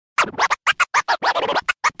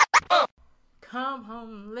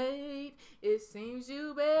It seems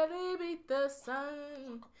you barely beat the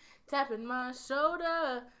sun. Tapping my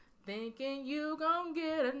shoulder, thinking you gon'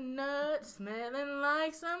 get a nut. Smelling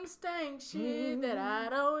like some stank shit that I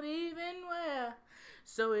don't even wear.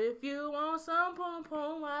 So if you want some pom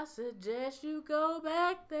pom, I suggest you go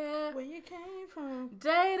back there. Where you came from?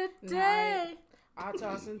 Day to day. I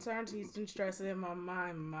toss and turn, teasing, stressing in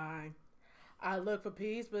my mind. I look for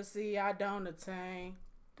peace, but see, I don't attain.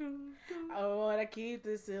 I wanna keep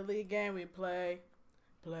this silly game we play.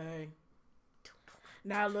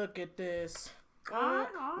 Now look at this.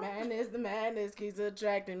 Madness, the madness keeps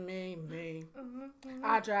attracting me.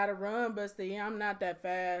 I try to run, but see, I'm not that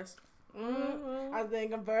fast. I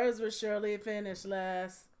think I'm first, but surely finish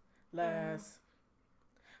last.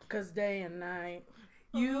 Cause day and night.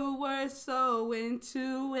 You were so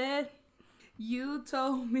into it. You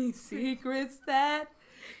told me secrets that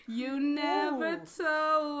you never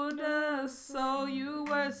told us. So you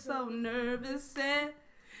were so nervous and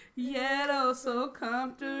yet oh so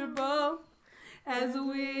comfortable as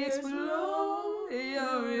we explore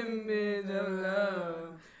your image of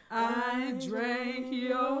love. I drank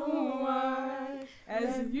your wine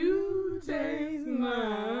as you taste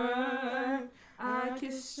mine. I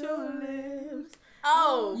kissed your lips.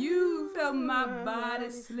 Oh, You felt my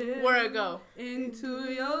body slip. where it go?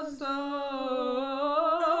 Into your soul.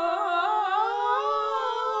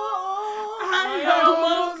 I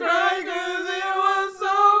almost cried 'cause it was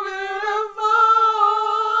so beautiful.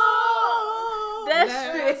 That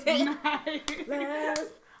shit.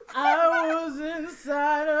 Last, I was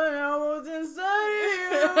inside of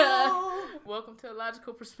you. Welcome to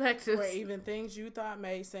Illogical Perspectives. Where even things you thought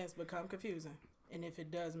made sense become confusing. And if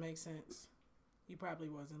it does make sense, you probably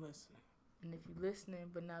wasn't listening. And if you're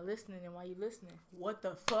listening but not listening, then why you listening? What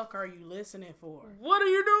the fuck are you listening for? What are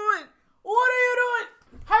you doing? What are you doing?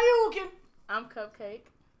 How you looking? I'm Cupcake.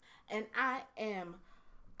 And I am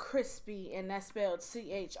Crispy, and that's spelled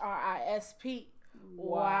CHRISPY,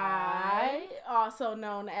 also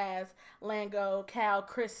known as Lango Cal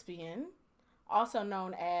Crispian, also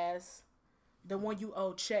known as the one you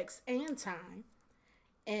owe checks and time,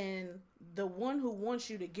 and the one who wants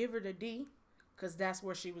you to give her the D, because that's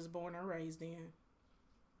where she was born and raised in.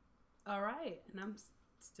 All right, and I'm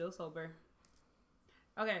still sober.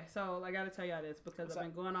 Okay, so I got to tell y'all this because I've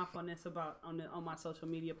been going off on this about on my social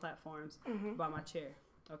media platforms about my chair.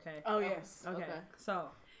 Okay. Oh yes. Okay.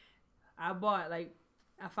 So I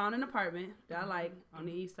found an apartment that I like on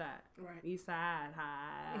the east side. Right. East side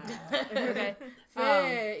high. Okay.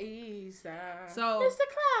 Fair East Side. So Mr.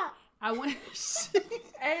 Cloud. I went.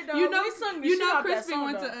 Hey, dog, you know, we sung the shit out that Crispy song,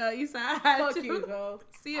 went though. to East Side High Fuck too. you, go.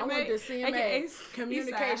 CMA, I went to CMA, aka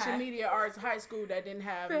Communication Media Arts High School, that didn't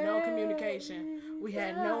have no communication. We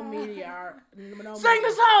had no media art. No Sing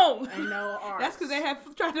the song! And no art. That's because they had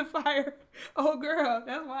tried to fire old girl.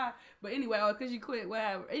 That's why. But anyway, because you quit.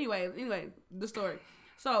 Whatever. Anyway, the story.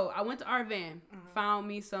 So I went to our van, found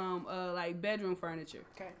me some like bedroom furniture.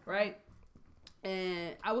 Okay. Right.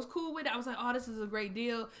 And I was cool with it. I was like, oh, this is a great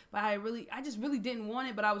deal. But I just really didn't want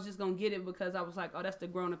it, but I was just going to get it because I was like, oh, that's the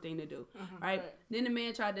grown-up thing to do. Right? Then the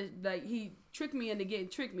man tried to, he tricked me into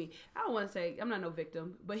tricked me. I don't want to say, I'm not no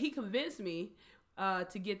victim, but he convinced me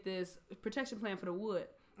to get this protection plan for the wood.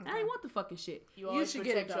 I didn't want the fucking shit. You should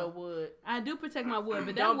get it, protect your wood. I do protect my wood,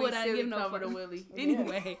 but that Don't wood be I silly, didn't give no cover the fuck. willy.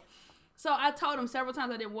 Anyway. So I told him several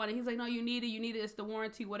times I didn't want it. He's like, no, you need it. It's the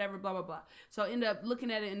warranty, whatever, blah, blah, blah. So I ended up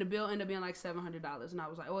looking at it, and the bill ended up being like $700. And I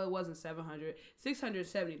was like, oh, it wasn't $700,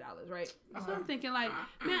 $670, right? So I'm thinking like,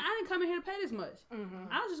 man, I didn't come in here to pay this much.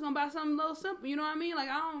 I was just going to buy something a little simple, you know what I mean? Like,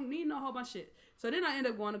 I don't need no whole bunch of shit. So then I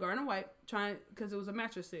ended up going to Garden White, because it was a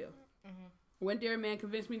mattress sale. Went there, man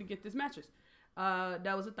convinced me to get this mattress.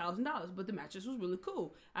 That was $1,000, but the mattress was really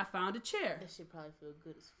cool. I found a chair. That shit probably feel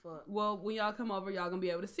good as fuck. Well, when y'all come over, y'all gonna be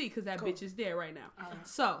able to see because that bitch is there right now.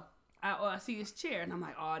 So I see this chair and I'm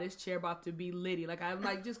like, oh, this chair about to be litty. Like I'm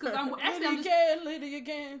like, just because I'm actually litty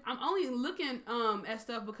again. I'm only looking at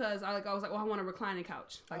stuff because I was like, oh, I want a reclining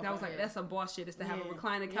couch. Like that was like that's some boss shit is to have a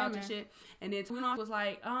reclining couch and shit. And then Twin was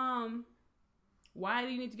like, why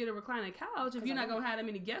do you need to get a reclining couch if you're not gonna have that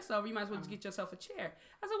many guests over? You might as well just get yourself a chair.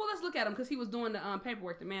 I said, well, let's look at him because he was doing the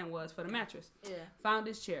paperwork. The man was for the mattress. Yeah. Found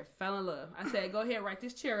this chair, fell in love. I said, go ahead, write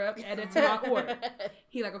this chair up, add it to my order.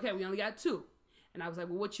 He like, okay, we only got 2, and I was like,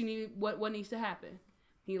 well, what you need? What needs to happen?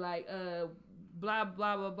 He like, blah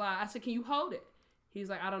blah blah blah. I said, can you hold it? He's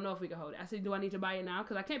like, I don't know if we can hold it. I said, do I need to buy it now?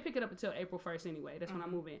 Because I can't pick it up until April 1st anyway. That's when I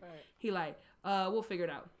move in. Right. He like, we'll figure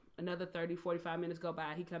it out. Another 30, 45 minutes go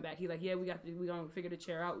by. He come back. He like, yeah, we're going to figure the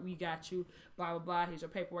chair out. We got you. Blah, blah, blah. Here's your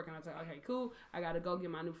paperwork. And I was like, okay, cool. I got to go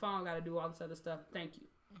get my new phone. I got to do all this other stuff. Thank you.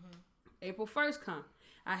 April 1st come.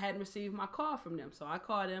 I hadn't received my call from them. So I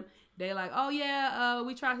called them. They like, oh, yeah,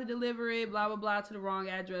 we tried to deliver it, blah, blah, blah, to the wrong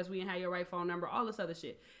address. We didn't have your right phone number, all this other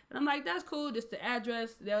shit. And I'm like, that's cool. Just the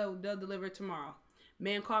address. They'll deliver it tomorrow.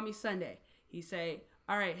 Man called me Sunday. He say,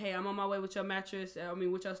 all right, hey, I'm on my way with your mattress.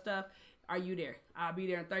 With your stuff. Are you there? I'll be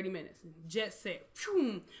there in 30 minutes. Jet set.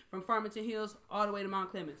 From Farmington Hills all the way to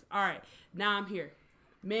Mount Clemens. All right, now I'm here.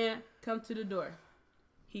 Man, come to the door.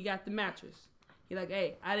 He got the mattress. He like,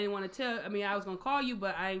 hey, I didn't want to tell. I was going to call you,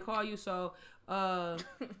 but I didn't call you, so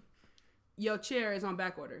your chair is on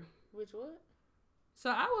back order. Which what? So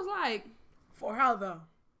I was like. For how, though?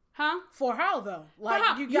 Huh? For how, though? Like,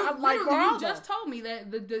 how? You got, like, for how, you just told me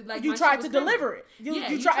that like you tried to deliver it.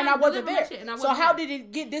 You tried, and I wasn't there. So how did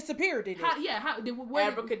it get disappeared? Did it?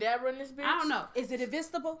 Abracadabra in this bitch? I don't know. Is it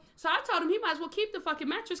invisible? So I told him he might as well keep the fucking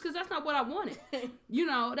mattress because that's not what I wanted.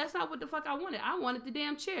 That's not what the fuck I wanted. I wanted the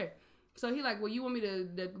damn chair. So he like, well, you want me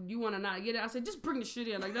you want to not get it? I said, just bring the shit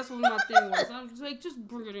in. Like, that's what my thing was. So I'm just like, just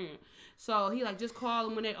bring it in. So he like, just call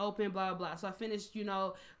them when they open, blah, blah, blah. So I finished,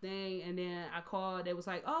 thing. And then I called. They was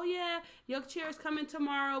like, oh, yeah, your chair's coming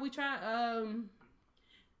tomorrow. We try,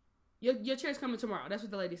 your chair's coming tomorrow. That's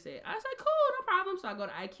what the lady said. I was like, cool, no problem. So I go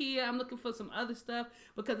to IKEA. I'm looking for some other stuff.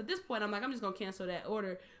 Because at this point, I'm like, I'm just going to cancel that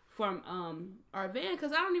order from our van.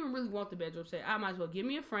 Because I don't even really want the bedroom set. I might as well give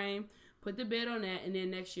me a frame. Put the bed on that, and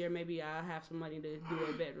then next year maybe I'll have some money to do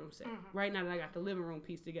a bedroom set. Mm-hmm. Right now that I got the living room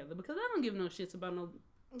piece together, because I don't give no shits about no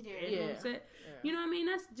bedroom set. Yeah. You know what I mean?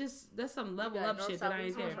 That's some level up shit that I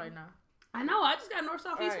ain't there right now. I know. I just got north,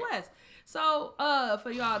 south, east, west. So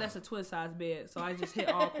for y'all, that's a twin size bed. So I just hit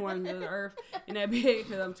all corners of the earth in that bed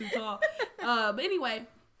because I'm too tall. But anyway,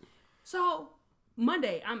 so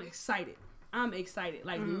Monday I'm excited.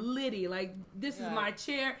 Like litty, like this is my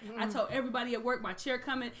chair. I told everybody at work my chair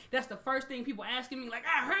coming. That's the first thing people asking me. Like,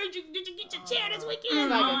 I heard you. Did you get your chair this weekend?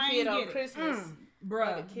 Like a kid on Christmas,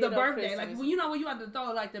 bruh. Like the birthday, like when you have to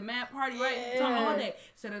throw like the mad party, right? It's on all day.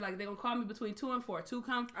 So they're gonna call me between 2 and 4. 2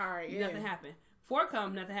 come, all right, nothing happened. 4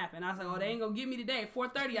 come, nothing happened. I was like, oh, they ain't gonna get me today.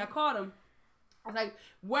 4:30, I called them. I was like,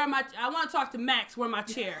 I want to talk to Max. Where my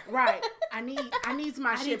chair? Right. I need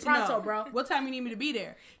my shit pronto, bro. What time you need me to be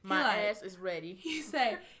there? My ass is ready. He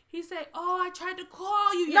said, oh, I tried to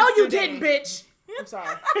call you yesterday. No, you didn't, bitch. I'm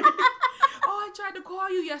sorry. Oh, I tried to call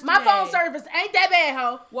you yesterday. My phone service ain't that bad,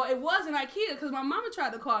 ho. Well, it wasn't IKEA because my mama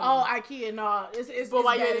tried to call me. Oh, IKEA, no. It's but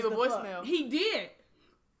why you didn't leave a voicemail? He did.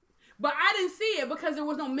 But I didn't see it because there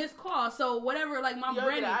was no missed call. So whatever, like my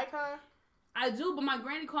granny. Get an icon? I do, but my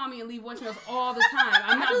granny called me and leave voicemails all the time.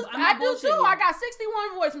 I'm not I do too. I got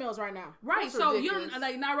 61 voicemails right now. Right, that's so ridiculous. you don't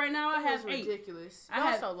like not right now. I have 8. Ridiculous. I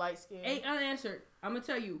have so light skinned. 8 unanswered. I'm gonna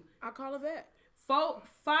tell you. I call it back. 5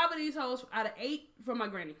 of these hoes out of 8 from my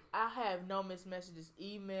granny. I have no missed messages,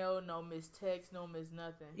 email, no missed text, no missed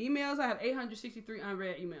nothing. Emails, I have 863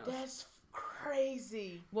 unread emails. That's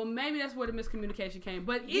crazy. Well, maybe that's where the miscommunication came.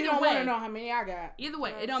 But either you don't way, want to know how many I got. Either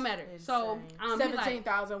way, it don't matter. Insane. So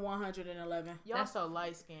 17,111. Y'all so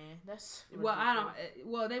light skinned. That's ridiculous. Well, I don't.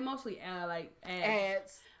 Well, they mostly like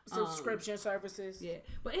ads. Subscription services. Yeah.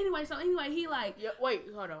 But anyway, he like. Yeah, wait,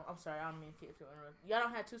 hold on. I'm sorry. I don't mean to interrupt. Y'all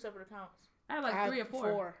don't have 2 separate accounts? I have like 3 or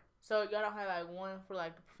 4. So y'all don't have like one for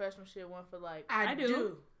like the professional shit, one for like. I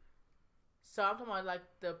do. So I'm talking about like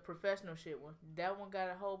the professional shit one. That one got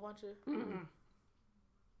a whole bunch of. Mm-mm.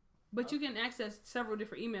 But you can access several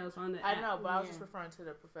different emails on the app. I know, but I was just referring to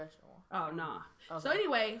the professional one. Oh, nah. Okay. So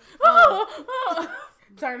anyway.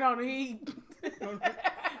 Turn on the heat. It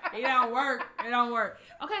don't work.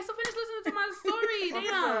 Okay, so finish listening to my story.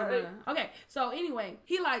 Damn. Okay, so anyway,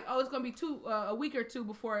 he like, oh, it's going to be a week or 2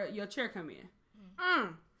 before your chair come in.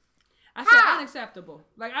 I said unacceptable.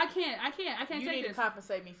 Like I can't you take this. You need to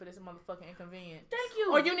compensate me for this motherfucking inconvenience. Thank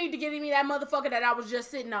you. Or you need to give me that motherfucker that I was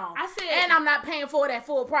just sitting on. I said, and I'm not paying for it at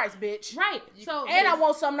full price, bitch. Right. So and I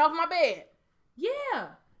want something off my bed. Yeah.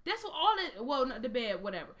 That's what all it. Well, not the bed,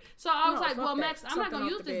 whatever. So I was like, well, Max, I'm not gonna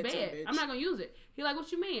use this bed. I'm not gonna use it. He like,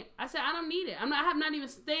 what you mean? I said, I don't need it. I have not even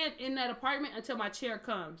stayed in that apartment until my chair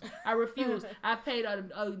comes. I refuse. I paid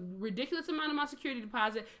a ridiculous amount of my security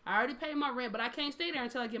deposit. I already paid my rent, but I can't stay there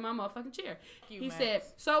until I get my motherfucking chair. He said,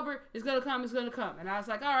 sober, it's gonna come. And I was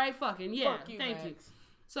like, all right, fucking yeah, thank you.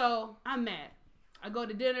 So I'm mad. I go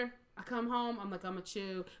to dinner. I come home, I'm like, I'm gonna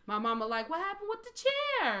chill. My mama like, what happened with the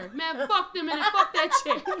chair? Man, fuck them and then fuck that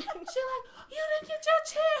chair. She like, you didn't get your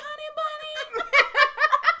chair, honey bunny.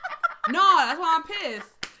 No, that's why I'm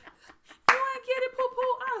pissed. You ain't get it,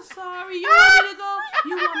 poo-poo? I'm sorry. You want me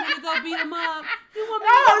to go beat him up? You want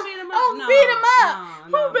me to go beat him up? Oh, no, beat him up.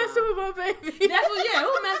 No, who messing with my baby? That's what,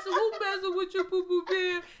 who messing with your poo-poo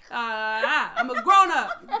bear? I'm a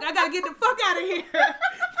grown-up. I gotta get the fuck out of here.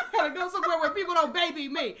 gotta go somewhere where people don't baby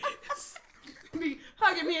me. Be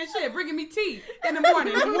hugging me and shit, bringing me tea in the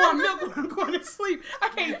morning, and warm milk when I'm going to sleep. I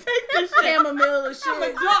can't take this shit. Chamomile and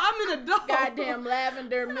shit. I'm an adult. Goddamn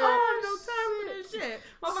lavender milk. I have no time for this shit.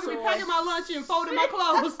 Motherfucker be packing my lunch and folding my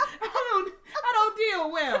clothes. I don't deal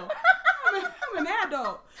well. I'm an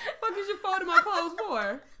adult. Fuck is you folding my clothes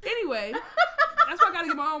for? Anyway, that's why I gotta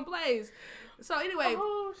get my own place. So anyway,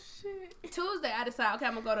 oh shit. Tuesday I decide, okay,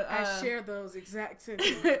 I'm gonna go to. I share those exact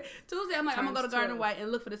sentiments. Tuesday I'm like, I'm gonna go to Gardner White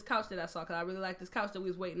and look for this couch that I saw because I really like this couch that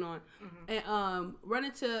we was waiting on. And run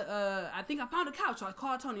into, I think I found a couch. So I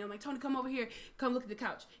called Tony. I'm like, Tony, come over here, come look at the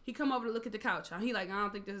couch. He come over to look at the couch. He like, I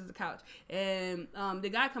don't think this is the couch. And the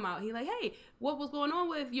guy come out. He like, hey, what was going on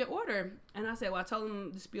with your order? And I said, well, I told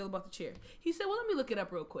him the spiel about the chair. He said, well, let me look it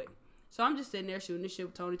up real quick. So I'm just sitting there shooting the shit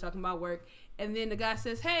with Tony, talking about work. And then the guy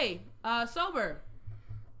says, hey, sober.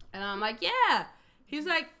 And I'm like, yeah. He's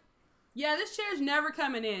like, yeah, this chair's never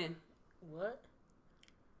coming in. What?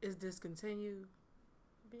 Is discontinued,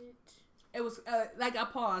 bitch? It was like I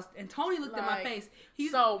paused, and Tony looked at my face.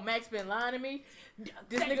 So Max been lying to me?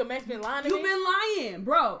 Nigga Max been lying to me? You been lying,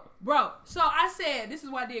 bro. So I said, this is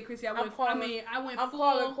what I did, Chrissy. I'm calling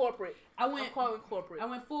corporate. I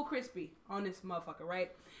went full crispy on this motherfucker,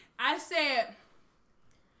 right? I said,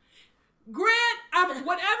 Grant,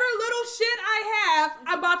 whatever little shit I have,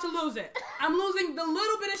 I'm about to lose it. I'm losing the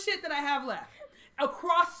little bit of shit that I have left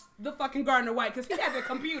across the fucking Gardner White because he had the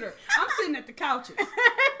computer. I'm sitting at the couches.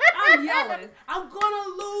 I'm yelling. I'm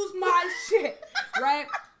gonna lose my shit, right?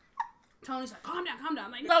 Tony's like, calm down.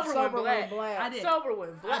 I'm like, sober went black. I did. Sober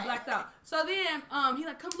went black. I blacked out. So then, he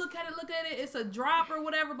like, come look at it. It's a drop or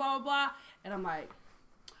whatever, blah, blah, blah. And I'm like,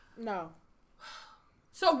 no.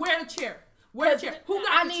 So where the chair? Who got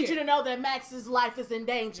I need you to know that Max's life is in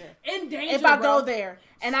danger. If I go there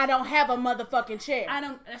and I don't have a motherfucking chair.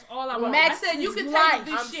 That's all I want. Max's I said, you can life take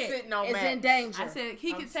this shit. Is in danger. I said,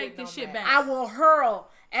 he can take this shit back. I will hurl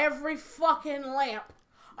every fucking lamp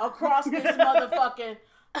across this motherfucking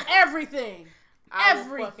everything. I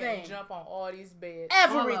will fucking jump on all these beds.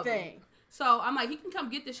 Everything. So I'm like, he can come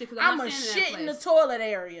get this shit because I'm not standing shit in the toilet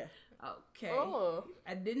area. Okay. Oh.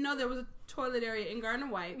 I didn't know there was a toilet area in Gardner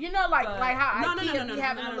White. You know, like how IKEA be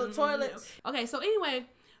having the little toilets. Okay, so anyway,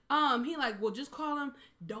 he like, well, just call him.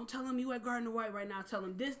 Don't tell him you at Gardner White right now. Tell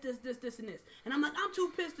him this, and this. And I'm like, I'm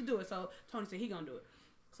too pissed to do it. So Tony said he gonna do it.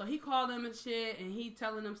 So he called them and shit, and he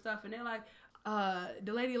telling them stuff, and they're like,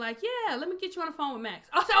 the lady like, yeah, let me get you on the phone with Max.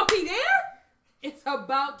 I said, oh, he there? It's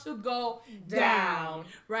about to go down,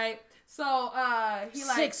 right? So he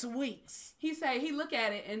like 6 weeks. He said he look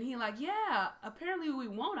at it and he like, yeah, apparently we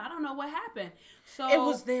won't. I don't know what happened. So it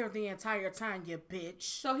was there the entire time, you bitch.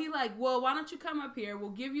 So he like, well, why don't you come up here? We'll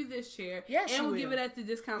give you this chair. Yes, and we'll give it at the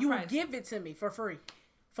discount price. You will give it to me for free.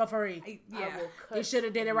 Yeah. You should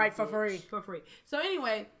have did it right for free. For free. So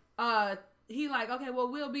anyway, he like, okay,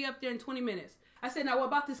 well, we'll be up there in 20 minutes. I said, now what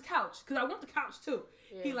about this couch? Because I want the couch too.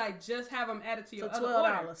 Yeah. He like, just have them added to your for other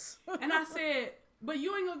 $12. order. And I said, but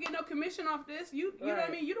you ain't gonna get no commission off this. You know what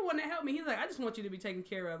I mean? You the one that helped me. He's like, I just want you to be taken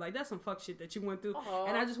care of. Like, that's some fuck shit that you went through.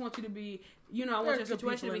 And I just want you to be, I want your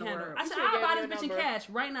situation to be handled. I said, I'll buy this bitch in cash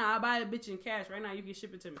right now. I'll buy a bitch in cash right now. You can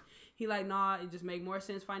ship it to me. He like, nah, it just make more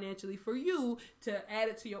sense financially for you to add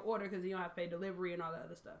it to your order because you don't have to pay delivery and all that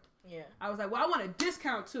other stuff. Yeah. I was like, well, I want a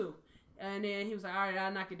discount too. And then he was like, all right,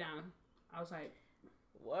 I'll knock it down. I was like,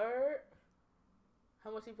 word?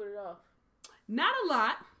 How much he put it off? Not a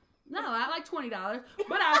lot, like $20,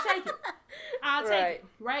 but I'll take it. I'll take it,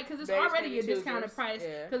 right? Because it's already a discounted price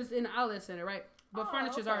because it's in the outlet center, right? But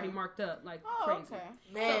furniture's already marked up like crazy. Okay.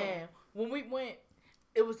 Man, when we went,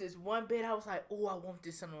 it was this one bed. I was like, oh, I want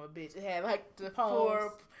this son of a bitch. It had like the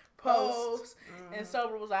 4 posts, and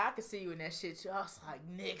Sober was like, I could see you in that shit too. I was like,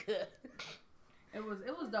 nigga. It was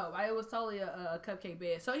dope. It was totally a cupcake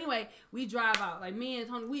bed. So anyway, we drive out. Like me and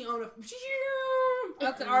Tony, we on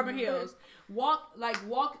up to Arbor Hills. Walk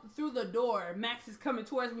through the door. Max is coming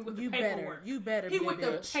towards me with the paperwork. You better be bitch. With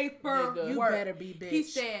the paperwork. You better be bitch.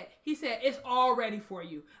 He said it's all ready for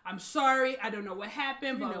you. I'm sorry. I don't know what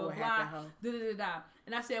happened. Blah, blah, blah.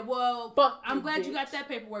 And I said, well, I'm glad you got that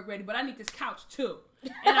paperwork ready, but I need this couch too.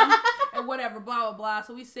 And whatever, blah, blah, blah.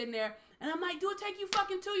 So we sitting there. And I'm like, do it take you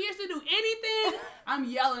fucking 2 years to do anything? I'm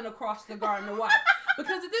yelling across the Gardner White.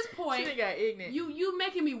 Because at this point, she got ignorant. You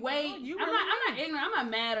making me wait. I'm not ignorant. I'm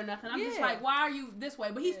not mad or nothing. I'm just like, why are you this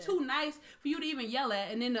way? But he's too nice for you to even yell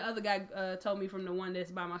at. And then the other guy told me from the one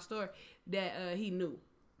that's by my store that he knew.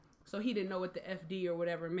 So he didn't know what the FD or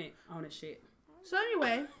whatever meant on his shit. So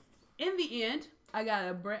anyway, in the end, I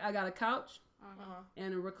got a couch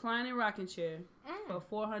and a reclining rocking chair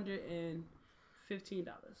for $415.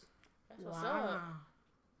 That's what's up.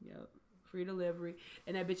 Yep. Free delivery.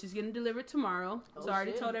 And that bitch is getting delivered tomorrow. Oh, So I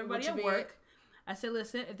already told everybody at work. At? I said,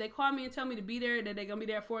 listen, if they call me and tell me to be there and that they're going to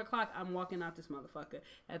be there at 4 o'clock, I'm walking out this motherfucker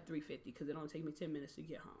at 3:50 because it don't take me 10 minutes to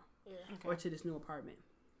get home. Yeah. Okay. Or to this new apartment.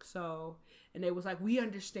 So, and they was like, we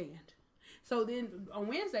understand. So then on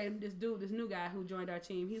Wednesday, this new guy who joined our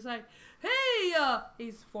team, he's like, hey,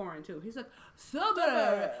 he's foreign too. He's like,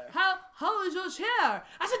 Summer, how is your chair?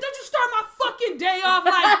 I said, don't you start my fucking day off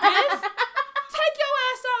like this. Take your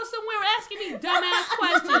ass out somewhere asking me dumbass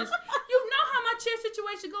questions. You know how my chair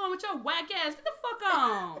situation going with your whack ass. Get the fuck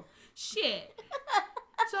on. Shit.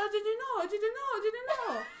 So I didn't know.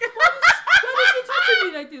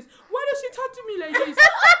 Why does she talk to me like this?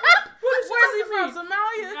 Where's he from?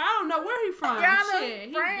 Somalia? I don't know where he from. Ghana,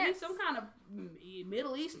 Shit. France. He's some kind of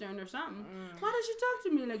Middle Eastern or something. Why does she talk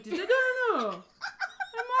to me like this? I don't know.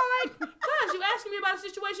 I'm all like, cuz you asking me about a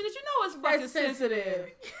situation that you know is fucking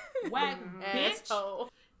sensitive. Whack bitch. Asshole.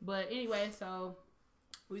 But anyway, so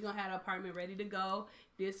we're going to have the apartment ready to go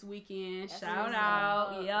this weekend. Shout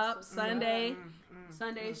out. Yep. Sunday.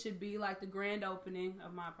 Sunday should be like the grand opening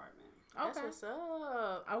of my apartment. Okay. That's what's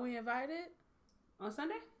up. Are we invited? On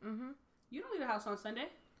Sunday? Mm-hmm. You don't leave the house on Sunday.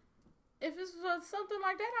 If it was something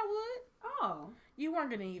like that, I would. Oh. You weren't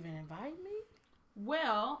going to even invite me?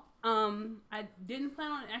 Well, I didn't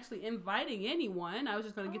plan on actually inviting anyone. I was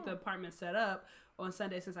just going to get the apartment set up on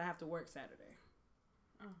Sunday since I have to work Saturday.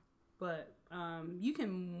 Oh. But you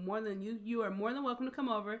are more than welcome to come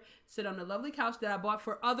over, sit on the lovely couch that I bought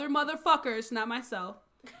for other motherfuckers, not myself.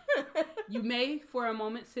 You may, for a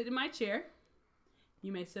moment, sit in my chair.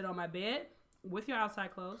 You may sit on my bed with your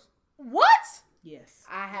outside clothes. What? Yes.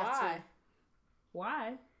 I have to.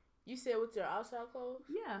 Why? You said with your outside clothes?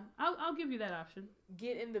 Yeah, I'll give you that option.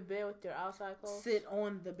 Get in the bed with your outside clothes? Sit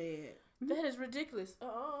on the bed. That is ridiculous.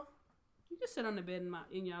 You just sit on the bed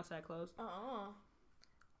in your outside clothes. I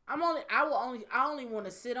only want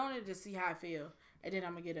to sit on it to see how I feel, and then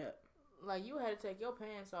I'm gonna get up. Like you had to take your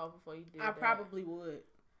pants off before you did. I probably would,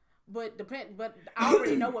 but I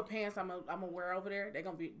already know what pants I'm gonna wear over there. They're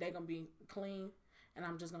gonna be clean, and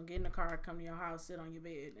I'm just gonna get in the car, come to your house, sit on your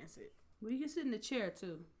bed, and that's it. Well, you can sit in the chair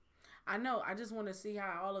too. I know. I just want to see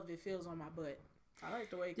how all of it feels on my butt. I like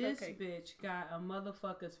the way this Cupcake. Bitch got a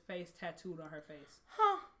motherfucker's face tattooed on her face.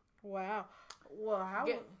 Huh? Wow. Well,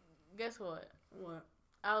 guess what? What?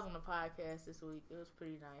 I was on a podcast this week. It was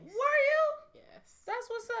pretty nice. Were you? Yes. That's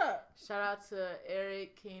what's up. Shout out to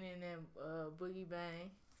Eric, Keenan, and Boogie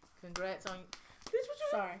Bang. Congrats on. Bitch, what you?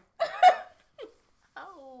 Sorry.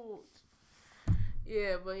 Ouch.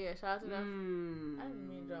 Yeah, but yeah, shout out to them. I didn't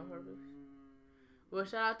mean to do it on purpose. Well,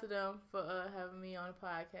 shout out to them for having me on the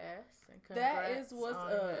podcast. And congrats that is what's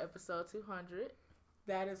on up. Episode 200.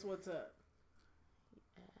 That is what's up.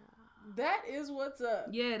 That is what's up.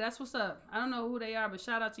 Yeah, that's what's up. I don't know who they are, but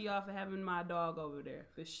shout out to y'all for having my dog over there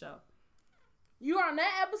for sure. You are on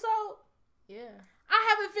that episode? Yeah. I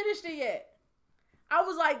haven't finished it yet. I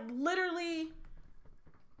was like literally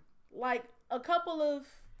like a couple of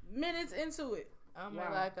minutes into it. I'm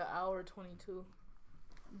at like an hour 22.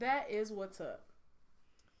 That is what's up.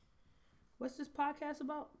 What's this podcast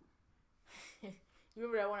about? You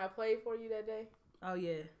remember that one I played for you that day? Oh,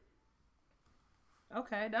 yeah.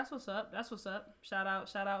 Okay, that's what's up. That's what's up. Shout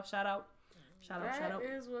out. That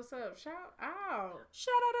is what's up. Shout out.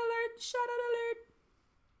 Shout out alert.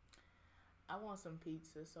 I want some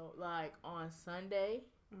pizza. So, like, on Sunday,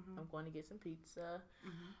 I'm going to get some pizza.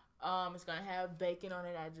 It's going to have bacon on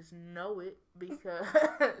it. I just know it because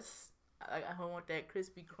I don't want that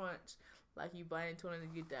crispy crunch. Like, you bite into it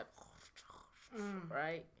and you get that,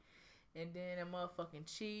 right? And then a motherfucking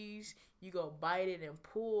cheese, you go bite it and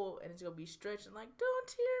pull, and it's gonna be stretching like, don't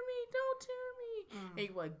tear me. And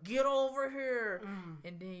you like, get over here.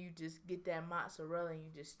 And then you just get that mozzarella and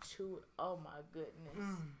you just chew it. Oh my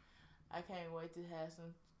goodness. I can't wait to have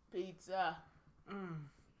some pizza.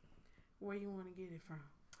 Where you want to get it from?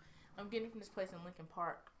 I'm getting it from this place in Lincoln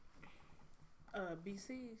Park.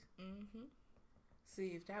 BC's? See,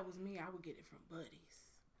 if that was me, I would get it from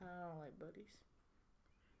Buddy's. I don't like Buddy's.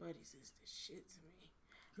 Buddy's is the shit to me.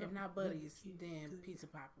 If not Buddy's, then Pizza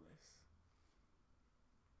Populous.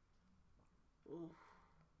 Ooh.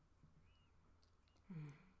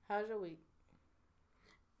 How's your week?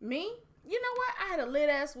 Me? You know what? I had a lit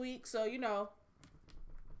ass week, so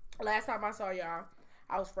last time I saw y'all,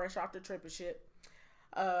 I was fresh off the trip and shit.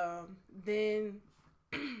 Then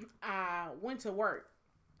I went to work.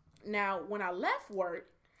 Now, when I left work,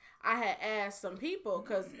 I had asked some people,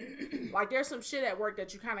 because, like, there's some shit at work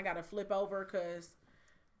that you kind of got to flip over, because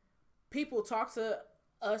people talk to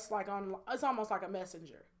us, like, it's almost like a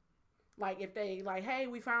messenger. like if they like, hey,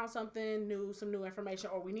 we found something new, some new information,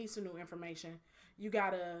 or we need some new information, you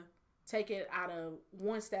gotta take it out of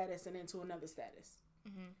one status and into another status.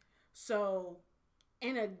 Mm-hmm. So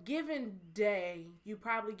in a given day, you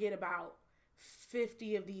probably get about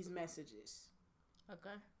 50 of these messages.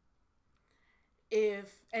 Okay.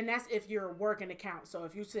 That's if you're working account. So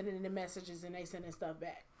if you're sending in the messages and they sending stuff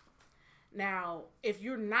back. Now, if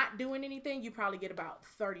you're not doing anything, you probably get about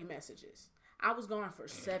 30 messages. I was gone for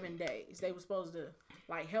 7 days. They were supposed to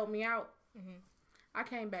like help me out. Mm-hmm. I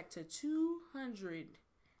came back to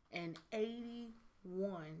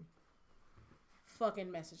 281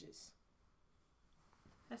 fucking messages.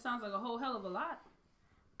 That sounds like a whole hell of a lot.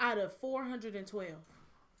 Out of 412.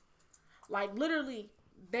 Like literally,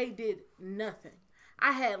 they did nothing.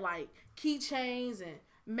 I had like keychains and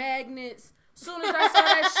magnets. Soon as I saw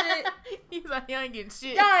that shit, he's like, y'all ain't getting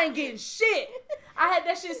shit. Y'all ain't getting shit. I had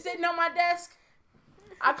that shit sitting on my desk.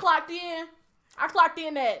 I clocked in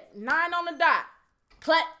at 9 on the dot.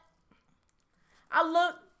 Clap.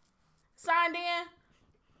 I signed in,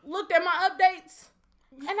 looked at my updates,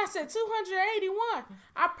 and I said 281.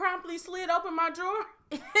 I promptly slid open my drawer,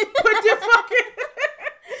 put the fucking,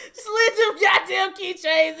 slid them goddamn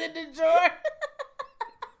keychains in the drawer.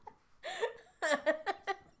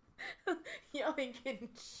 Y'all ain't getting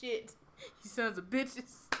shit. You sons of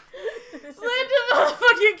bitches. Slid the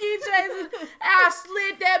motherfucking keychains in. I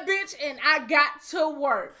slid that bitch and I got to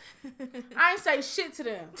work. I ain't say shit to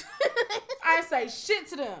them.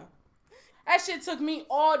 That shit took me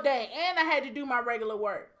all day and I had to do my regular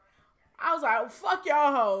work. I was like, fuck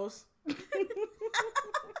y'all hoes.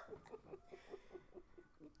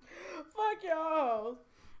 Fuck y'all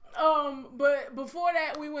hoes. But before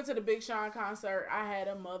that, we went to the Big Sean concert. I had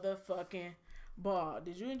a motherfucking ball.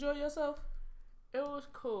 Did you enjoy yourself? It was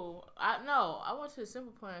cool. I went to the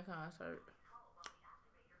Simple Plan concert.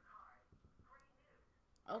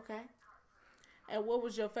 Okay. And what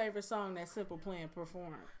was your favorite song that Simple Plan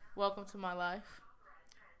performed? Welcome to My Life.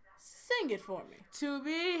 Sing it for me. To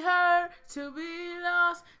be hurt, to be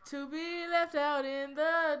lost, to be left out in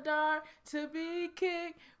the dark, to be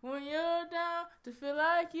kicked when you're down, to feel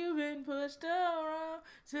like you've been pushed around,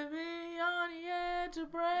 to be on the edge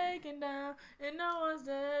of breaking down, and no one's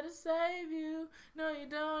there to save you. No, you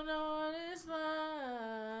don't know what it's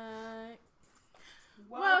like.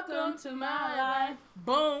 Welcome to my life.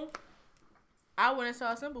 Boom. I went and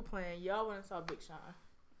saw Simple Plan. Y'all went and saw Big Sean.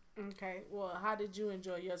 Okay, well, how did you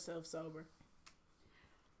enjoy yourself sober?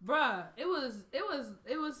 Bruh, it was, okay,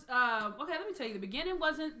 let me tell you, the beginning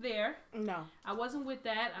wasn't there. No. I wasn't with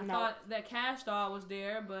that. I thought that Cash Doll was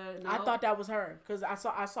there, but no. I thought that was her, because I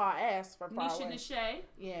saw ass from far away. Nisha Nishay.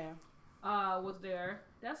 Yeah. Was there.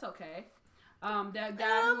 That's okay. That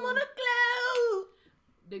guy I'm on a cloud.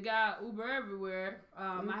 The guy Uber Everywhere,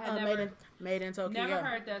 I had never... Made in Tokyo. Never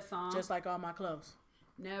heard that song. Just like all my clothes.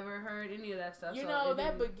 Never heard any of that stuff. You know,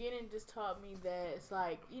 that beginning just taught me that it's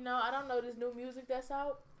like, I don't know this new music that's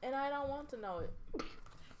out, and I don't want to know it.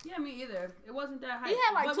 Yeah, me either. It wasn't that hype. He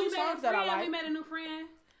had like 2 songs that I like. We met a new friend.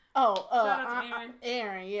 Oh, shout out to Aaron.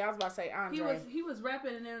 Aaron, yeah, I was about to say Andre. He was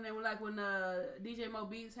rapping, and then when DJ Mo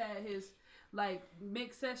Beats had his like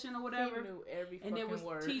mix session or whatever. He knew every fucking word. And there was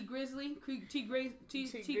T Grizzly, T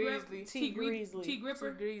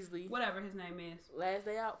Gripper, whatever his name is. Last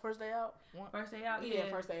day out, first day out. First day out, yeah,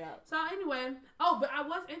 first day out. So anyway, but I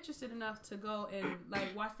was interested enough to go and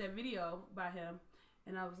like watch that video by him,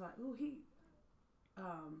 and I was like, ooh, he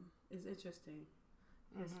is interesting.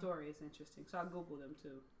 His story is interesting, so I googled him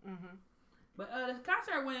too. Mm-hmm. But the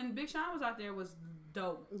concert when Big Sean was out there was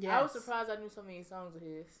dope. Yes. I was surprised I knew so many songs of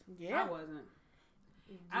his. Yeah, I wasn't.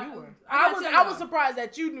 I was surprised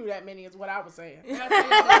that you knew that many. Is what I was saying. Not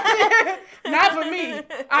for me.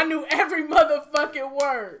 I knew every motherfucking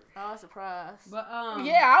word. I was surprised. But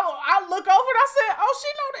yeah, I look over and I said, "Oh, she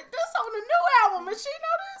know that this on the new album, and she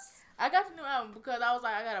know this." I got the new album because I was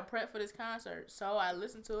like, I gotta prep for this concert, so I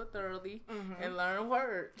listened to it thoroughly and learned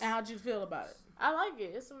words. And how'd you feel about it? I like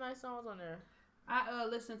it. It's some nice songs on there. I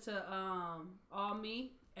listen to All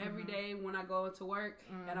Me every day when I go into work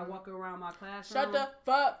and I walk around my classroom. Shut the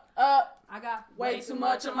fuck up. I got way too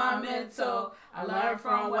much of my mental. I learned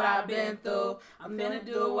from what I've been through. I'm finna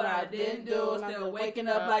do what I didn't do. Still waking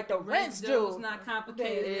up like the rents due. It's not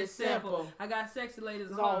complicated, it's simple. I got sexy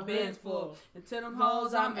ladies all bins full. And to them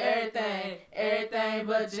hoes, I'm everything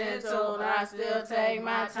but gentle. And I still take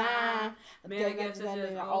my time. Man, I guess it's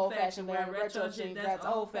just old fashioned wearing retro shit. That's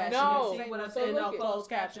old fashioned. No, see what I said? No closed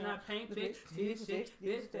caption. I paint bitch. It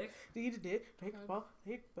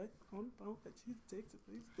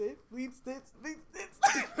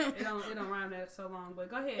don't rhyme that so long, but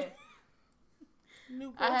go ahead.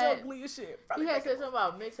 Ugly as shit. He had said something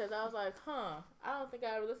about mixtapes. I was like, I don't think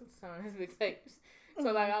I ever listened to some of his mixtapes.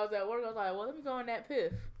 So like, I was at work. I was like, well, let me go on that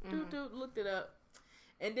Piff. Dude, looked it up,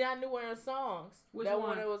 and then I knew one of the songs. Which that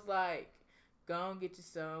one? It was like, go and get you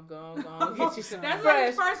some, go and get you some. That's like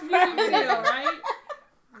his first music video, right?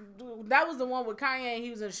 That was the one with Kanye. And he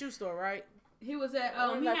was in a shoe store, right? He was at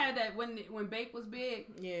he had that when Bake was big.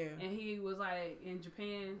 Yeah. And he was like in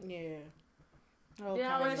Japan. Yeah. Okay.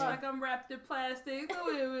 Yeah, I was like, I'm wrapped in plastic. That's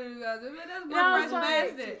my first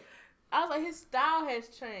bastard. I was like, his style has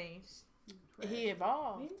changed. He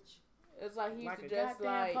evolved. It's like he used to a dress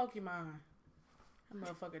like Pokemon. That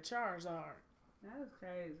motherfucker Charizard. That was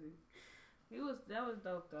crazy. That was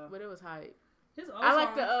dope though. But it was hype. I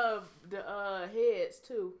like the heads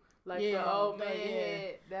too. Like the old man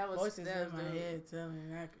head. That was voices in my head telling me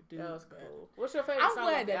I could do that. Was cool. What's your favorite song? I'm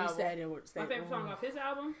glad that he said it. My favorite song off his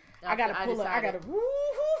album. I gotta pull it. I gotta.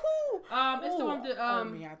 It's the one that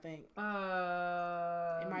me. I think.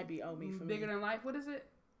 It might be Oh Me for Bigger me. Than Life. What is it?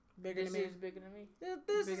 Bigger than me. Is bigger than me.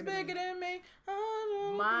 This is bigger than me.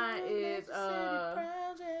 Mine is Oh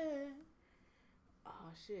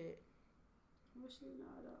shit.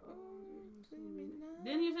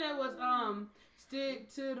 Then you said was stick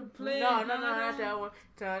to the plan. No, not that one.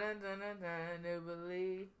 Dun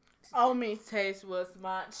believe. Oh Me. Taste was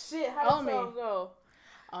mine. Shit, how the song go?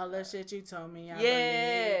 All that shit you told me. I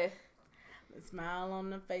believe. The smile on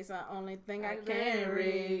the face, the only thing I can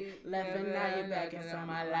read. Laughing now you're back inside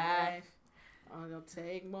my life. Oh, it'll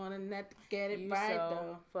take more than that to get it right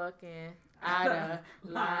though. Fucking out of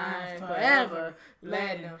line forever.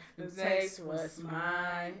 Let them taste what's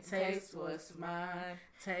mine. Taste what's mine.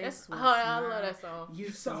 Taste what's mine. I love that song.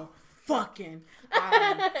 You so fucking.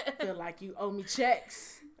 I feel like you owe me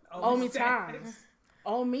checks. Owe me time.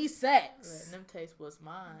 Owe me sex. Let them taste what's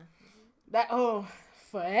mine.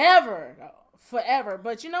 Forever. Forever.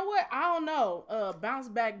 But you know what? I don't know. Bounce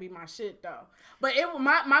Back be my shit though. But it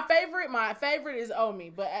my favorite is Oh Me.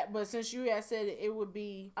 But since you had said it, it would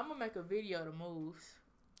be. I'm gonna make a video to Moves.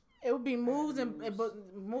 It would be Moves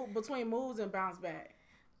between Moves and Bounce Back.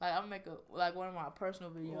 Like I'm make one of my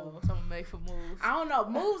personal videos. I'm gonna make for Moves. I don't know.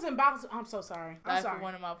 Moves and Bounce. I'm so sorry. I'm sorry. For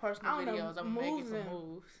one of my personal videos, I'm gonna make it for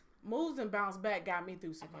Moves. Moves and Bounce Back got me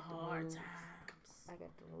through some hard times. I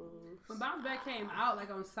got the moves. When Bounce Back came out,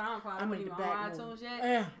 like on SoundCloud, I wasn't even on iTunes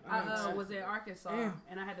yet. I was in Arkansas,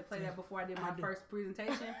 and I had to play that before I did my first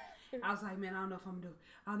presentation. I was like, man, I don't know if I'm gonna do it.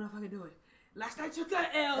 I don't know if I can do it. Last night took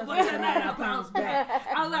that L, but tonight I bounced back.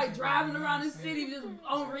 I was like driving around the city just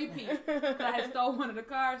on repeat. I had stole one of the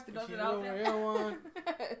cars to go to the hotel. Real one.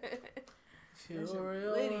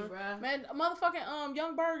 Man, motherfucking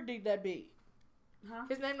Young Berg did that beat. Huh?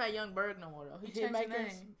 His name not Young Berg no more though. He changed his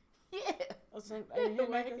name. Yeah.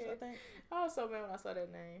 Hitmakers, I think. I was so mad when I saw that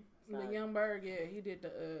name. The Young Berg, yeah, he did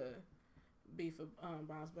the beat for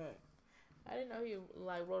Bounce Back. I didn't know he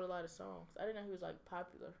like wrote a lot of songs. I didn't know he was like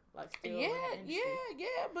popular, like still. Yeah.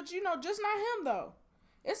 But you know, just not him though.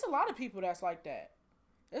 It's a lot of people that's like that.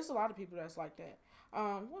 What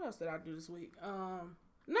else did I do this week?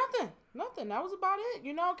 Nothing. That was about it.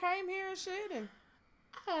 You know, came here and shit. And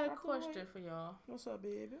I had a question for y'all. What's up,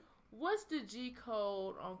 baby? What's the G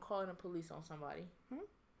code on calling the police on somebody?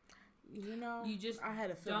 You know, I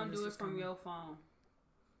had a feeling don't do it from your phone.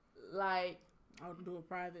 Like, I'll do it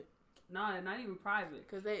private. No, not even private.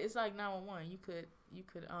 Cause it's like 911. You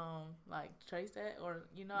could like trace that, or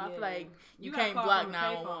I feel like you can't block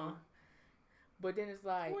 911. But then it's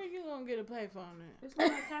like, where you gonna get a payphone at? It's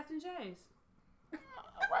like at Captain J's.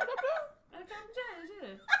 Right up there. At Captain J's,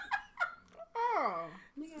 yeah. Oh,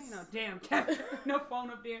 nigga ain't no damn Captain. No phone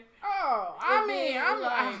up there. Oh,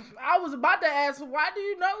 I was about to ask, why do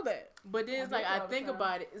you know that? But then it's like I think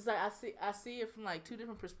about it. It's like I see it from like two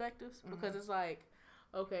different perspectives because it's like,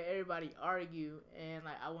 okay, everybody argue, and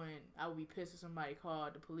like I would be pissed if somebody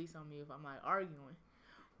called the police on me if I'm like arguing.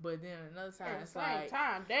 But then on the other side, it's like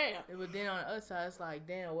damn. But then on the other side, it's like,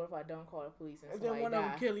 damn, what if I don't call the police and then one of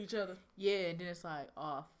them kill each other? Yeah, and then it's like,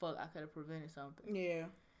 oh fuck, I could have prevented something. Yeah.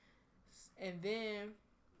 And then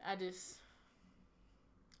I don't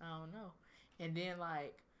know. And then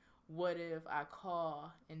like, what if I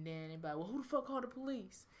call and then they're like, well, who the fuck called the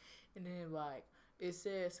police? And then like, it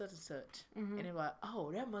says such and such. And they're like,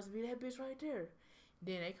 oh, that must be that bitch right there.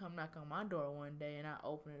 Then they come knock on my door one day and I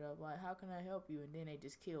open it up like, how can I help you? And then they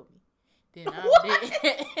just kill me. Then I'm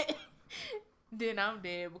dead. Then I'm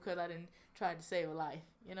dead because I didn't try to save a life,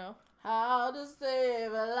 you know? How to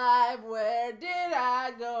save a life? Where did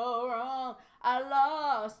I go wrong? I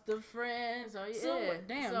lost a friend. So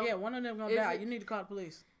yeah, one of them gonna die. You need to call the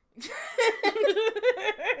police.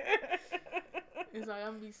 It's like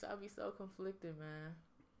I'll be so conflicted, man.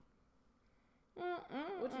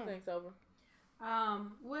 What you think, Sober?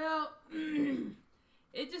 Well,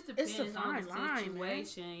 it just depends on the situation,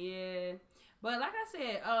 man. Yeah. But like I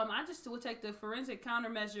said, I just would take the forensic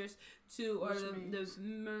countermeasures forensic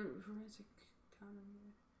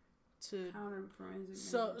counter forensic.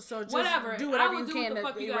 So just whatever. do whatever you do can what the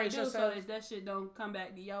fuck to you gotta erase do yourself. so that shit don't come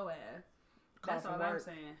back to your ass. That's all I'm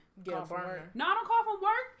saying. Get a burner. No, I don't call from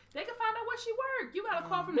work. They can find out where she work. You gotta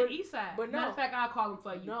call from the east side. But no, matter of fact, I'll call them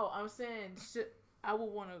for you. No, I'm saying I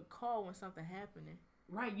would want to call when something happening.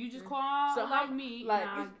 Right, you just call so me. Like,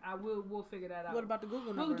 I we'll figure that out. What about the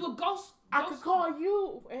Google number? We'll do a ghost. I could call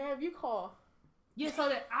you and have you call. Yeah, so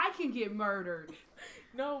that I can get murdered.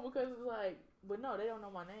 No, because it's like, but no, they don't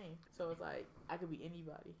know my name, so it's like I could be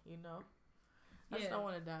anybody, you know. I just don't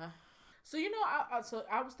want to die. So you know,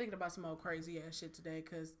 I was thinking about some old crazy ass shit today,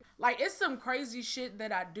 cause like it's some crazy shit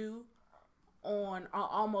that I do on an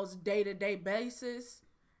almost day-to-day basis.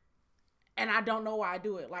 And I don't know why I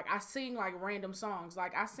do it. Like, I sing, like, random songs.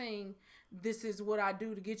 Like, I sing This Is What I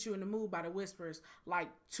Do to Get You in the Mood by the Whispers, like,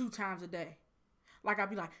 2 times a day. Like, I'll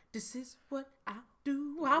be like, this is what I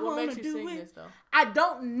do. I want to do sing it. This, though? I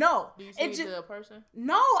don't know. Do you sing it to a person?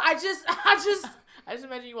 No, I just... I just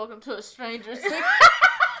imagine you walking up to a stranger singing.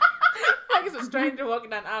 Like it's a stranger walking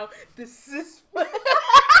down the aisle. This is what...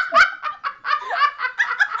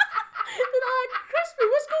 Crispy,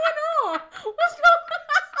 what's going on? What's going on?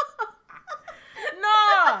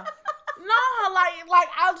 Like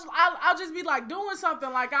I'll just be like doing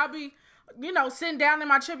something. Like I'll be, you know, sitting down in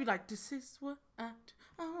my chair, be like, this is what I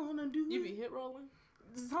wanna do. You be hit rolling?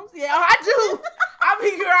 Yeah, I do. I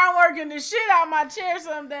be ground working the shit out of my chair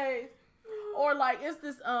some days. Or like it's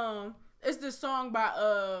this song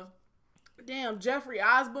by Jeffrey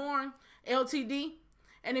Osborne, LTD,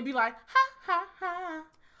 and it'd be like, ha ha ha,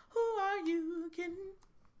 who are you kidding?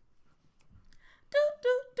 Do do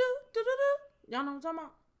do do do do. Y'all know what I'm talking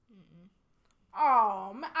about?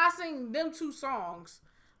 Oh, man, I sing them 2 songs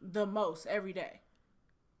the most every day.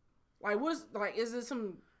 Like, is there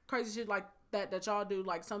some crazy shit like that y'all do?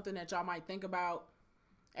 Like, something that y'all might think about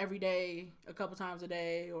every day, a couple times a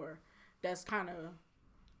day, or that's kind of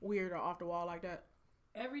weird or off the wall like that?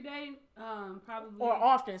 Every day, probably. Or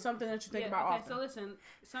often, something that you think about often. So listen,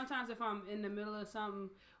 sometimes if I'm in the middle of something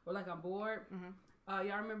or like I'm bored,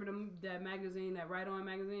 y'all remember that magazine, that Right On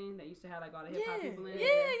magazine that used to have like all the hip hop people in it?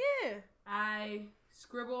 Yeah. I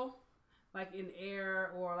scribble like in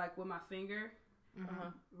air or like with my finger,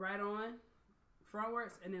 right on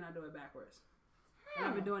frontwards, and then I do it backwards. And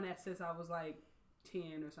I've been doing that since I was like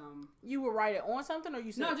 10 or something. You would write it on something, or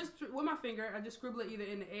you said no, just with my finger. I just scribble it either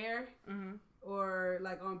in the air or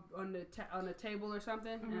like on the table or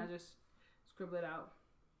something, and I just scribble it out.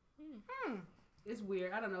 It's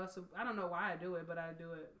weird. I don't know. I don't know why I do it, but I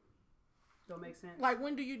do it. Don't make sense. Like,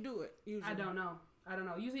 when do you do it? Usually, I don't know.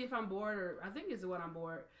 Usually if I'm bored, or I think it's when I'm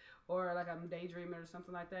bored, or like I'm daydreaming or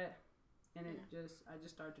something like that, and I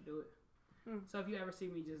just start to do it. So if you ever see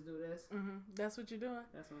me just do this, that's what you're doing.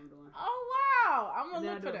 That's what I'm doing. Oh wow, I'm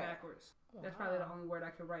gonna look for that. Backwards. Wow. That's probably the only word I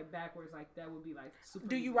could write backwards. Like that would be like super.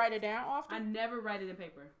 Do you easy. write it down often? I never write it in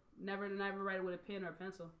paper. Never write it with a pen or a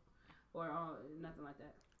pencil, or nothing like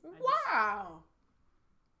that. Wow.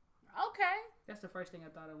 Okay. That's the first thing I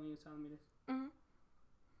thought of when you were telling me this.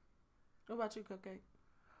 What about you, Cupcake?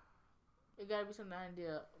 It gotta be something I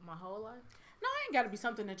did my whole life? No, it ain't gotta be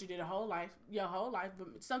something that you did your whole life,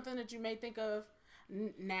 but something that you may think of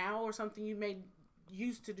now, or something you may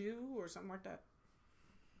used to do, or something like that.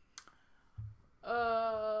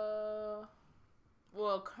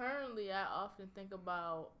 Well, currently I often think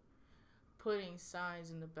about putting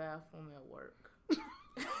signs in the bathroom at work.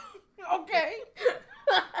 Okay.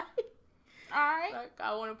 Alright. Like,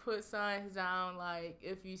 I want to put signs down like,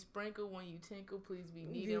 if you sprinkle when you tinkle, please be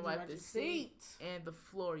neat and wipe the seat and the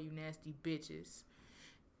floor, you nasty bitches.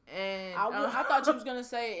 And I thought you was going to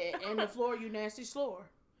say, and the floor, you nasty slore.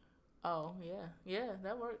 Oh, yeah. Yeah,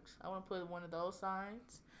 that works. I want to put one of those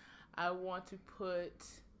signs. I want to put,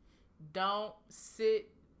 don't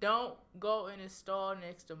go in a stall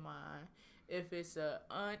next to mine if it's an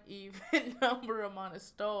uneven amount of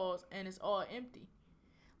stalls and it's all empty.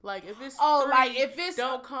 Like if it's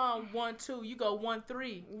don't come 1, 2, you go 1,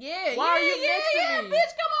 3. Yeah. Why are you next to me?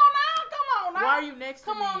 Bitch, come on now. Why are you next to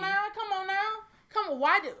me? Come on now. Come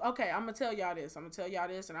on. Okay, I'm gonna tell y'all this,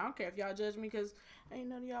 and I don't care if y'all judge me, because ain't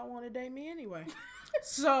none of y'all want to date me anyway.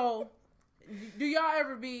 So, do y'all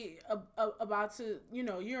ever be about to,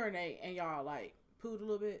 urinate and y'all like pooed a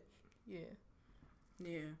little bit? Yeah.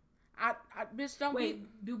 I bitch, don't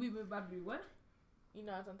wait. Do we about to be what? You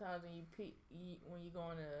know, sometimes when you pee, when you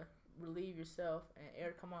go in the relieve yourself and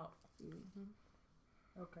air come out.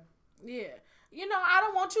 Mm-hmm. Okay. Yeah. You know, I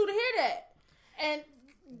don't want you to hear that. And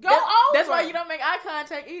go over. That's why you don't make eye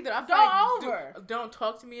contact either. I go over. Don't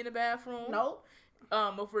talk to me in the bathroom. Nope.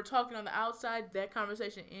 If we're talking on the outside, that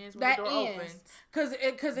conversation ends when the door opens. Cause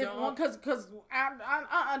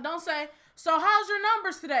don't say, so how's your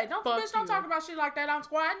numbers today? Don't talk about shit like that. I'm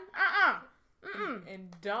squatting.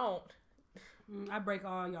 And don't. I break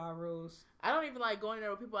all y'all rules. I don't even like going there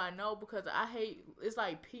with people I know because I hate, it's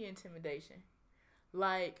like pee intimidation.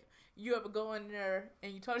 Like, you ever go in there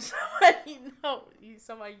and you talk to somebody you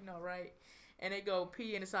know, right? And they go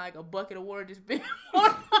pee and it's like a bucket of water just being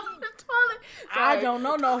poured on the toilet. I don't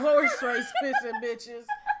know no horse race pissing bitches.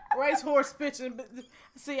 Race horse pitching.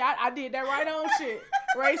 See, I did that right on shit.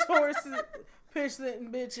 Race horse pissing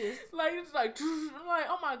bitches. Like, it's like, I'm like,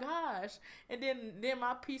 oh my gosh. And then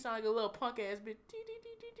my pee sound like a little punk ass bitch.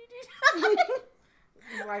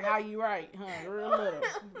 It's like how you write, huh? Real little.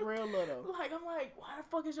 Like, I'm like, why the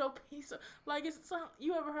fuck is your pee so? Like, it's some,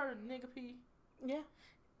 you ever heard a nigga pee? Yeah.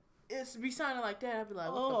 It's be sounding like that. I'd be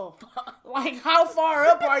like, what the fuck? Like, how far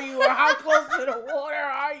up are you, or how close to the water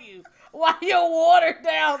are you? Why your water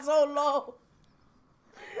down so low?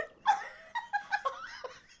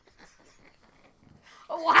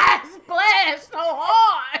 Why splash so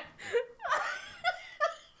hard?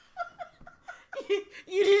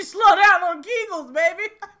 You need to slow down on Kegels, baby.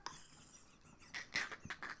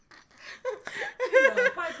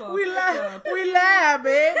 We laugh,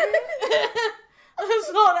 baby.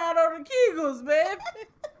 Slow down on the Kegels, baby.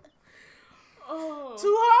 Oh.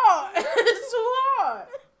 Too hard. It's too hard.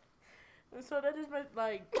 And so that just meant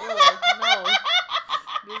like, no.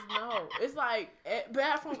 Just no. It's like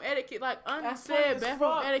bathroom etiquette, like unsaid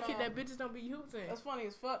bathroom etiquette that bitches don't be using. That's funny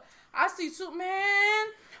as fuck. I see two, man,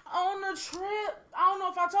 on the trip. I don't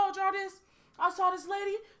know if I told y'all this. I saw this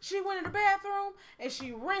lady. She went in the bathroom and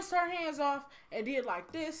she rinsed her hands off and did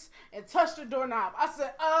like this and touched the doorknob. I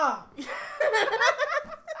said,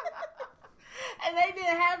 And they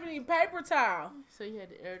didn't have any paper towel. So you had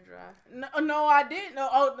to air dry? No, I didn't. No,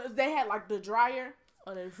 oh, they had like the dryer.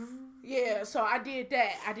 Oh, yeah, so I did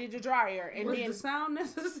that. I did the dryer. And was then the sound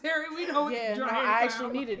necessary? We know what the dryer I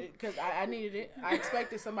actually needed it because I needed it. I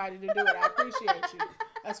expected somebody to do it. I appreciate you.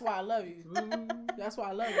 That's why I love you. That's why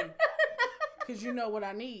I love you. Because you know what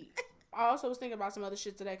I need. I also was thinking about some other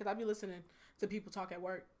shit today because I be listening to people talk at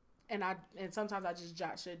work. And sometimes I just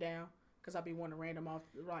jot shit down. Because I be wanting to run them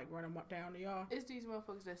down to y'all. It's these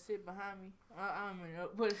motherfuckers that sit behind me. I don't even know.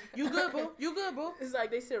 But You good, boo. You good, boo. It's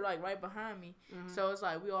like they sit like right behind me. Mm-hmm. So it's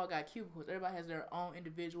like we all got cubicles. Everybody has their own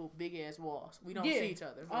individual big ass walls. We don't see each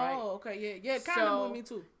other, right? Oh, okay. Yeah, kind of with me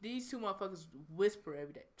too. These two motherfuckers whisper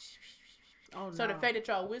every day. Oh, no. So the fact that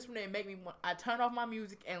y'all whispering and make me want, I turn off my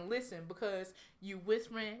music and listen because you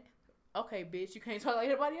whispering. Okay, bitch, you can't talk like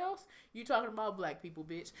everybody else. You talking about black people,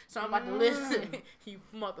 bitch. So I'm about to listen. You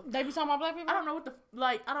mother. They be talking about black people? I don't know what the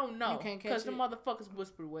I don't know. You can't catch because the motherfuckers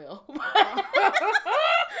whisper well.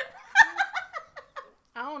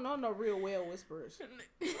 I don't know no real well whisperers.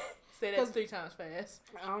 Say that 3 times fast.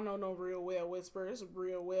 I don't know no real well whisperers.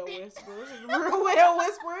 Real well whisperers. Real well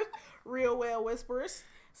whisperers. Real well whisperers.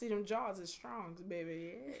 See, them jaws is strong,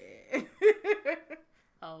 baby. Yeah.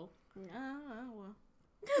 Oh. Well.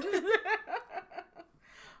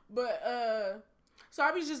 But so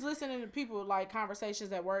I be just listening to people like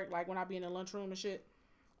conversations at work, like when I be in the lunchroom and shit.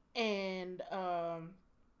 And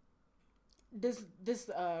this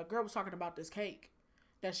girl was talking about this cake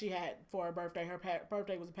that she had for her birthday. Her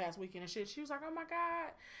birthday was the past weekend and shit. She was like, "Oh my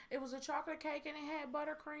god, it was a chocolate cake and it had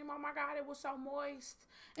buttercream. Oh my god, it was so moist."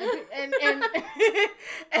 And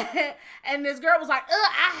and this girl was like,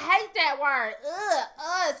 "Ugh, I hate that word. Ugh,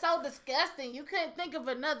 it's so disgusting. You couldn't think of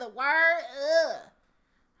another word. Ugh."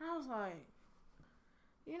 I was like,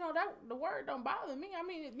 you know, that the word don't bother me. I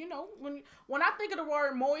mean, you know, when I think of the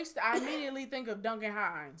word moist, I immediately think of Duncan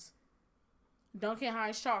Hines. Duncan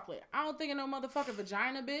Hines chocolate. I don't think of no motherfucking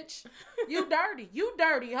vagina, bitch. You dirty. You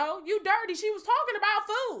dirty, hoe. You dirty. She was talking about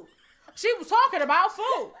food. She was talking about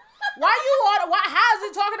food. How is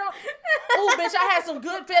it talking about? Ooh, bitch, I had some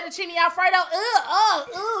good fettuccine Alfredo.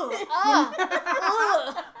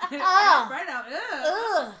 Alfredo.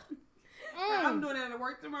 I'm doing that at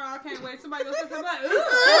work tomorrow. I can't wait. Somebody goes to come back.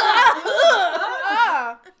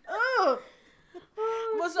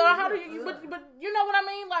 But so how do you? But you know what I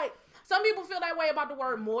mean? Like some people feel that way way about the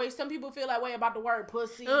word moist. Some people feel that way about the word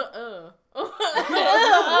pussy. Really?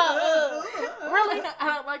 I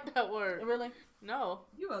don't like that word. Really? No.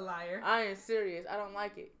 You a liar. I am serious. I don't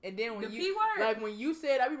like it. And then when The you P word? like when you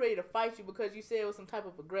said, I be ready to fight you because you said it was some type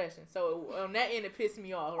of aggression. So on that end, it pissed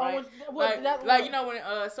me off, right? Like you know when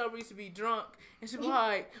Sober used to be drunk and she be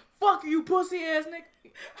like, "Fuck you, pussy ass nigga."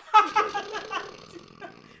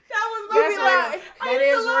 That was That's my real. That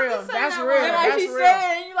is real. That's real. And like That's she real.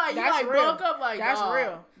 said, and you That's real. broke up like That's dog.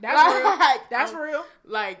 real. That's real. Like, That's real.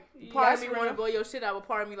 Like part of That's me want to real. blow your shit out, but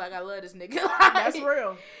part of me like I love this nigga. That's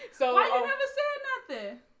real. So Why you never said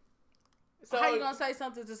nothing? So how you gonna say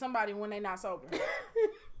something to somebody when they not sober?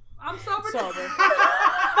 I'm sober.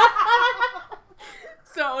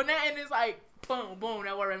 So on that end, it's like boom, boom.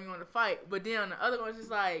 That word made me want to fight. But then on the other one, it's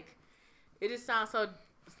just like it just sounds so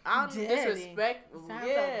disrespectful. Sounds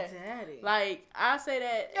Yeah, so daddy. like I say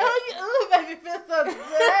that. You make me feel so daddy.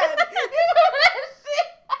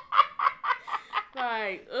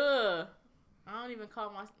 Like I don't even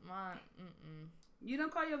call my. You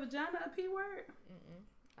don't call your vagina a P word?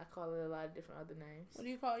 I call it a lot of different other names. What do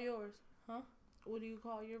you call yours? Huh? What do you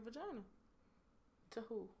call your vagina? To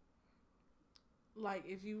who? Like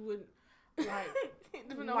if you would, like,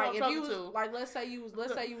 like if you was, like let's say you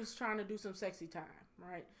was trying to do some sexy time,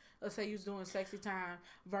 right? Let's say you was doing sexy time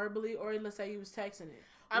verbally, or let's say you was texting it.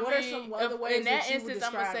 What are some other ways in that that you would instance,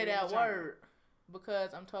 I'm gonna say that vagina? word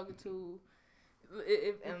because I'm talking to.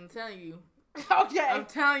 And I'm telling you. Okay. I'm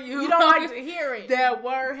telling you. You don't like to hear it. That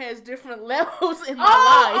word has different levels in my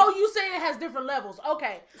life. life. Oh, you saying it has different levels.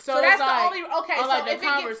 Okay. So it's that's like, the only. Okay. on So like if the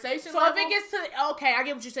conversation if it gets to okay, I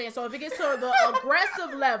get what you're saying. So if it gets to the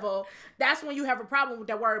aggressive level, that's when you have a problem with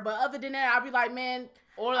that word. But other than that, I'll be like, man,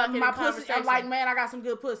 or like my pussy. I'm like, man, I got some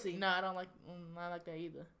good pussy. No, I don't like. I like that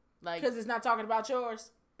either. Like because it's not talking about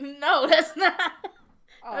yours. No, that's not.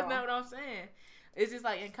 Oh. That's not what I'm saying. It's just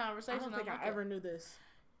like in conversation. I don't think I ever knew this.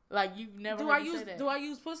 Like you've never. Do I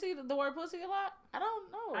use pussy? The word pussy a lot? I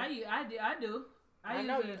don't know. I do. I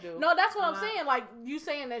know you do. No, that's what I'm saying. Like you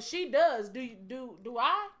saying that she does. Do I? Do you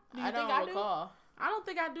I think don't I recall. do? I don't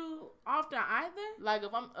think I do often either. Like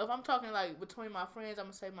if I'm talking like between my friends, I'm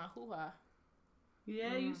gonna say my hoo-ha.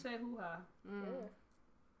 Yeah, you say hoo-ha. Yeah.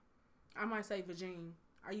 I might say vagine.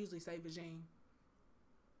 I usually say vagine.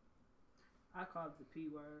 I call it the P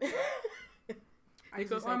word.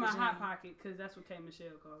 Or my hot pocket, because that's what K.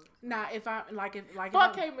 Michelle called it. Nah, if I like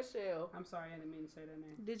fuck K. Michelle. I'm sorry, I didn't mean to say that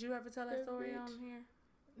name. Did you ever tell that story on here?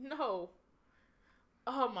 No.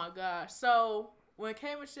 Oh my gosh. So when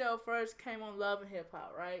K. Michelle first came on Love and Hip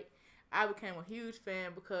Hop, right? I became a huge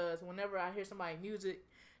fan because whenever I hear somebody music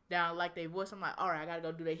down like their voice, I'm like, all right, I gotta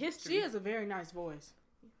go do their history. She has a very nice voice.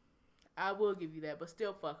 I will give you that, but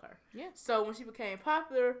still fuck her. Yeah. So when she became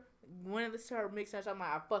popular, when I listened to her mixtapes, I'm like,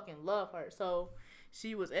 I fucking love her. So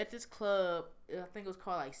she was at this club, I think it was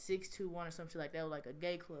called like 621 or something like that. It was like a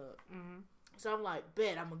gay club. Mm-hmm. So I'm like,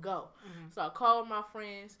 bet I'm gonna go. Mm-hmm. So I called my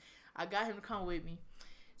friends. I got him to come with me.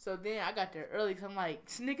 So then I got there early because I'm like,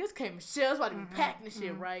 niggas came Michelle's about to be packing this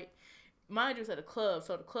shit, right? Mind you, it was at a club,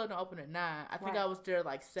 so the club don't open at 9. I think I was there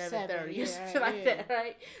like 7:30 or something like that,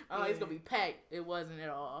 right? I'm like, it's gonna be packed. It wasn't at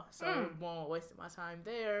all. So boom, wasted my time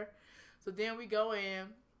there. So then we go in,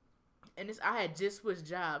 and I had just switched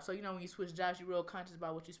jobs. So you know when you switch jobs, you're real conscious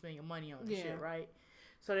about what you spend your money on and shit, right?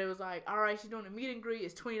 So they was like, all right, she's doing a meet and greet.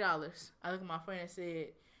 It's $20. I looked at my friend and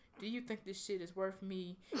said, do you think this shit is worth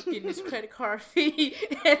me getting this credit card fee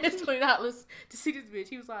and this $20 to see this bitch?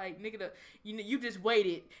 He was like, nigga, you just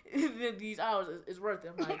waited these hours. It's worth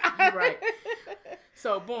it. I'm like, you right.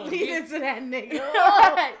 So boom. Lead into that nigga.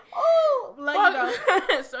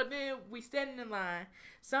 So then we standing in line.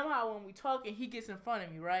 Somehow when we talking, he gets in front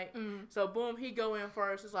of me, right? So boom, he go in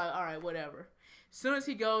first. It's like, all right, whatever. As soon as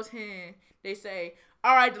he goes in, they say,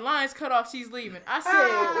 all right, the line's cut off. She's leaving. I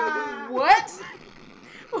said, what?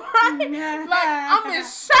 Right? Like, I'm in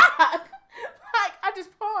shock. Like, I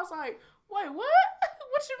just paused, like, wait, what?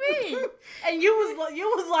 What you mean? And you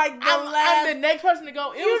was like I'm the next person to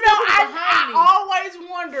go. I always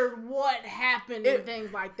wondered what happened and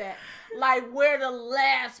things like that. Like where the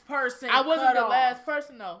last person. I wasn't the last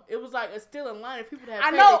person though. It was like still in line of people that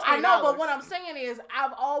had I know, but what I'm saying is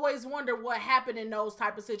I've always wondered what happened in those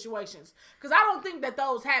type of situations because I don't think that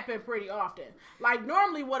those happen pretty often. Like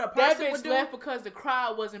normally, what a person would do left because the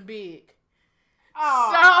crowd wasn't big.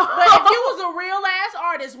 Oh, but if you was a real ass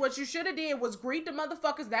regardless, what you should have did was greet the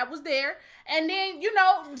motherfuckers that was there, and then, you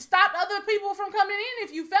know, stop other people from coming in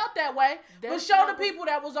if you felt that way. But show the people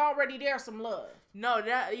that was already there some love. No,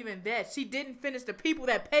 not even that. She didn't finish the people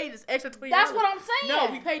that paid this extra $20. That's what I'm saying.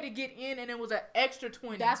 No, we paid to get in, and it was an extra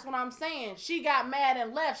 $20. That's what I'm saying. She got mad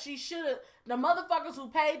and left. She should have, the motherfuckers who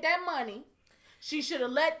paid that money, she should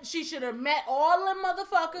have met all them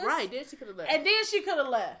motherfuckers. Right, then she could have left. And then she could have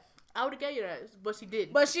left. I would have gave you that, but she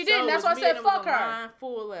didn't. But she didn't. So That's why I said fuck her. Line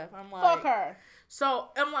full left. I'm like, fuck her. So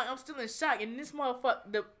I'm still in shock, and this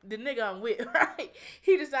motherfucker, the nigga I'm with, right?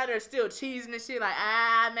 He just out there still cheesing and shit, like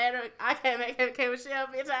man, I can't make him Michelle,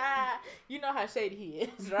 bitch. You know how shady he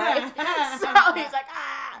is, right? So he's like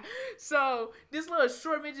So this little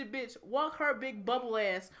short midget bitch walk her big bubble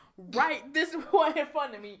ass right this one in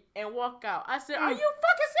front of me and walk out. I said, "Are you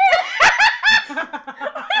fucking serious? Are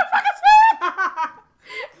you fucking serious?"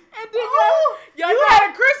 And then you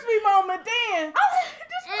had a crispy moment then.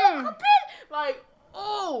 This motherfucker bitch. Like,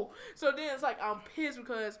 oh. So then it's like, I'm pissed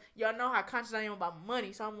because y'all know how conscious I am about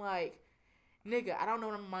money. So I'm like, nigga, I don't know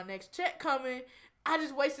when my next check coming. I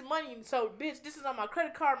just wasted money. So, bitch, this is on my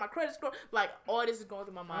credit card, my credit score. Like, all this is going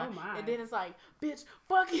through my mind. Oh my. And then it's like, bitch,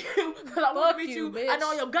 fuck you. Because I want to meet you. Bitch. I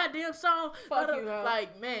know your goddamn song. Fuck you, hoe.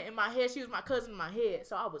 Like, man, in my head, she was my cousin in my head.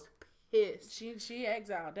 So I was pissed. She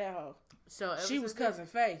exiled that hoe. So she was cousin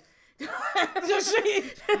Faith.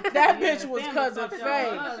 That that bitch was cousin Faith.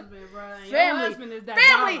 Family.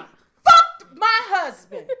 Family fucked my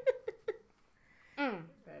husband.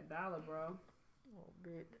 That dollar, bro. Oh,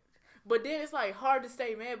 bitch. But then it's like hard to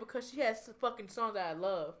stay mad because she has some fucking songs that I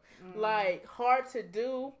love. Like Hard to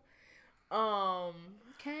Do. Can't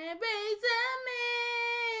be to me.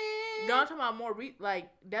 No, I'm talking about more like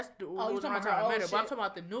that's the you talking about I her old met her, shit? but I'm talking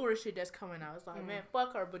about the newer shit that's coming out. It's like, man,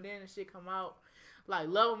 fuck her. But then the shit come out like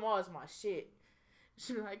Love 'Em All is my shit.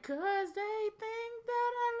 She be like, 'cause they think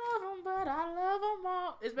that I love them, but I love them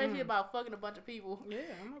all. It's basically about fucking a bunch of people.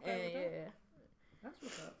 Yeah, I'm okay with that. Yeah. That's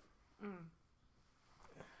what's up.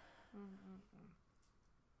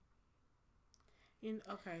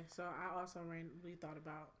 Okay, so I also randomly thought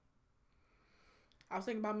about. I was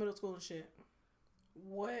thinking about middle school and shit.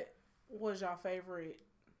 What was your favorite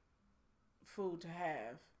food to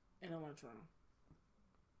have in the lunchroom?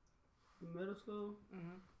 Middle school?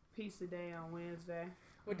 Pizza day on Wednesday.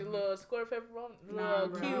 With the little square pepperoni, Nah, little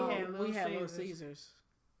bro. cube. We had Little Caesars.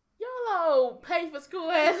 Y'all pay for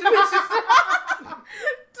school ass bitches. Dog.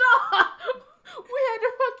 We had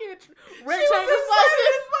the fucking red She chain was slices.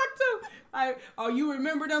 as fuck too. Like, oh, you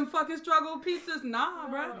remember them fucking struggle pizzas? Nah,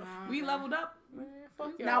 bro. We leveled up. Man,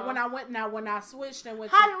 fuck y'all. When I switched and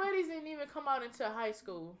went Hot and Ready's didn't even come out until high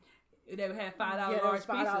school. They would have $5 $5 large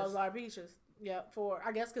pizzas. large pizzas. Yeah,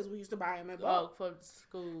 I guess because we used to buy them in Oh, bulk. for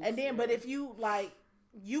school. And then, but if you like,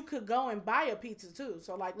 you could go and buy a pizza too.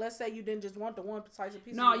 So like, let's say you didn't just want the one slice of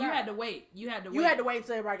pizza. No, you had to wait. You had to wait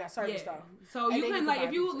until everybody got service though. So And you then couldn't could like buy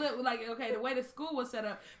if you pizza. live like okay, the way the school was set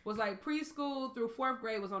up was like preschool through 4th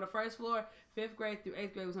grade was on the first floor, 5th grade through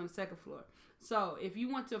 8th grade was on the second floor. So if you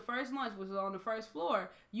went to first lunch, which was on the first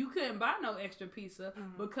floor, you couldn't buy no extra pizza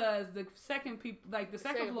because the second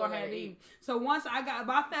second floor had to eat. So once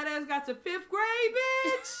my fat ass got to 5th grade,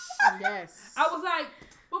 bitch. Yes. I was like,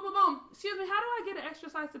 boom, boom, boom. Excuse me, how do I get an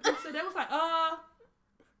extra slice of pizza? They was like, I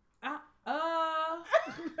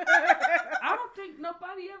don't think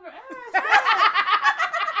nobody ever asked.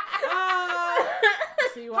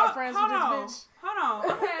 See, you are friends with this bitch. Hold on,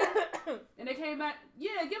 okay. And they came back,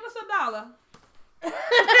 yeah, give us $1.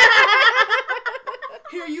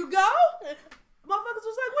 Here you go. Motherfuckers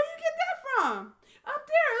was like, where you get that from? Up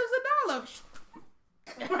there, it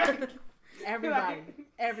was $1. Everybody.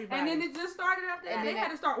 And then it just started after that. They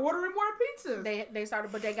had to start ordering more pizzas. They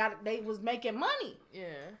started, but they was making money. Yeah.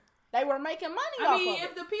 They were making money. I mean,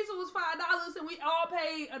 if the pizza was $5 and we all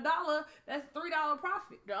paid $1, that's $3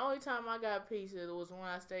 profit. The only time I got pizza was when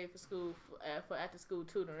I stayed for school for after school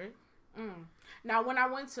tutoring. Now, when I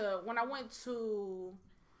went to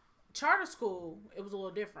charter school, it was a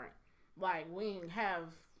little different. Like we didn't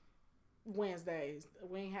have Wednesdays.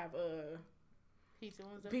 We didn't have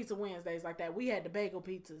pizza Wednesdays like that. We had the bagel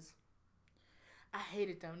pizzas. I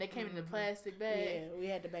hated them. They came in the plastic bag. Yeah, we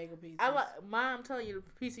had the bagel pizzas. I'm telling you,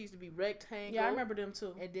 the pizza used to be rectangle. Yeah, I remember them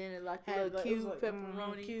too. And then it like Had little cube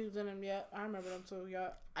pepperoni. Cubes in them. Yeah, I remember them too. Yeah.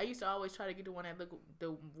 I used to always try to get the one that looked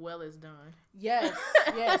the well is done. Yes,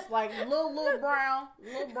 like little brown,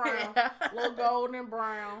 little golden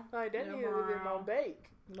brown. Like that needed a bit more bake.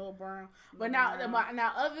 Little brown. But now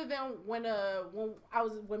other than when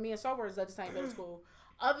me and Sober was at the same middle school,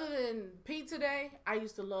 other than pizza day, I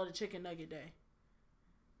used to love the chicken nugget day.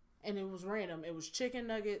 And it was random. It was chicken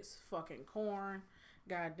nuggets, fucking corn,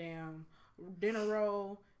 goddamn dinner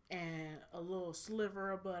roll and a little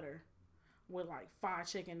sliver of butter with like 5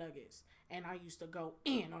 chicken nuggets. And I used to go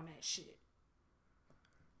in on that shit.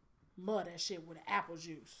 Love that shit with apple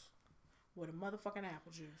juice. With a motherfucking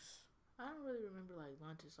apple juice. I don't really remember like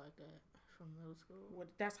lunches like that from middle school. Well,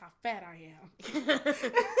 that's how fat I am.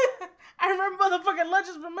 I remember motherfucking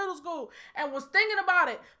lunches from middle school and was thinking about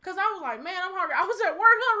it because I was like, man, I'm hungry. I was at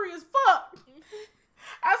work hungry as fuck.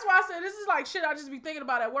 That's why I said this is like shit I just be thinking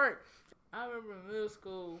about at work. I remember in middle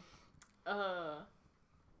school,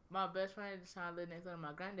 my best friend at the time lived next door to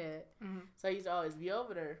my granddad. Mm-hmm. So I used to always be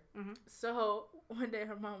over there. Mm-hmm. So one day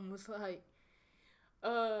her mom was like,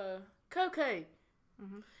 Cupcake,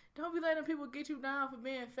 don't be letting people get you down for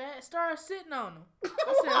being fat. Start sitting on them. I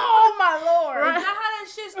said, oh my Lord. Right? Is that how that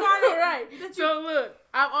shit started? Right. So look,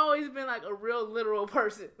 I've always been like a real literal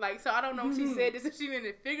person. Like, so I don't know if she said this, if she meant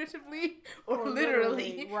it figuratively or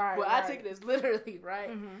literally. Right. But I took it as literally, right?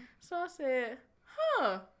 Mm-hmm. So I said,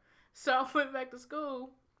 huh. So I went back to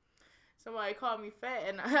school. Somebody called me fat,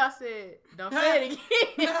 and I said, don't say it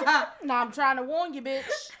again. No, I'm trying to warn you, bitch.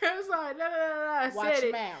 I was like, no. I Watch said your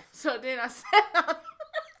it. mouth. So then I sat on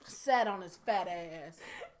Sat on his fat ass.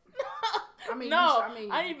 I mean, I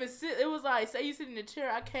didn't even sit. It was like, say you sit in the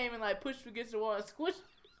chair, I came and like pushed against the wall and squished.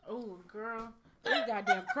 Oh, girl. You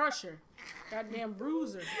goddamn crusher. Goddamn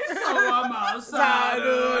bruiser. So I'm outside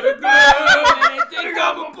of the club and think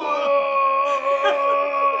I'm a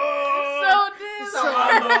So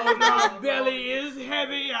I know my belly is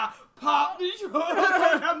heavy. I pop the trunk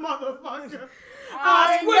on that motherfucker.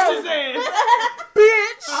 I'll squish his ass.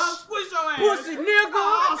 Bitch. I'll squish your ass. Pussy nigga.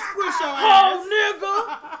 I'll squish your ass. Nigga.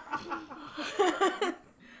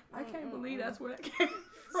 I can't believe that's where that came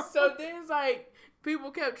from. So then it's like,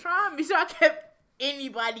 people kept trying me, so I kept,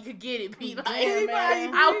 anybody could get it, be like,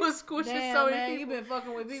 anybody. I was squishing so many people. You been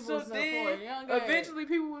fucking with people so for then, a young age. eventually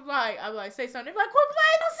people was like, I would like say something, they be like, quit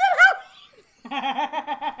playing, don't sit on me.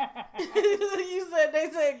 They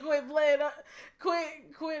said quit playing,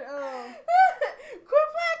 quit playing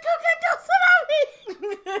Cupcake, don't sit on me.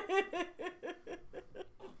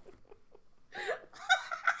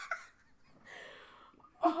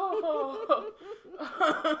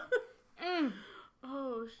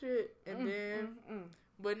 Oh shit. And then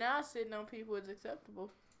but now sitting on people is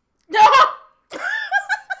acceptable. No.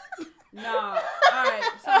 Alright,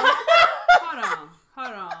 so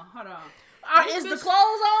hold on. Is the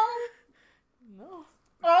clothes on? No.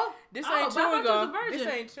 Oh, This ain't chewing gum. This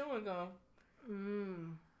ain't chewing gum.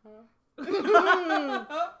 I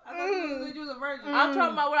thought you was a virgin. I'm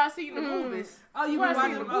talking about what I see in the movies. Oh, you watch the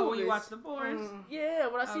movies? When you watch the boys? Yeah,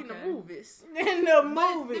 what I see in the movies. In the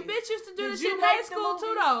movie. The bitch used to do this shit in high school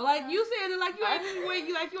too, though. Like you said, like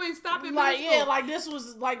you ain't stopping. Like like this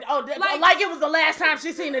was like like it was the last time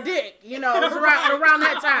she seen a dick. You know, it was around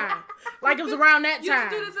that time. Like it was around that time. You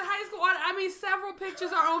used to do this in high school. I mean, several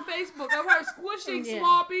pictures are on Facebook of her squishing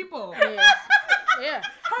small people. Yeah.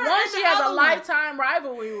 One she has a lifetime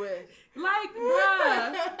rivalry with. Like,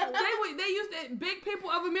 bruh, they used to, Big People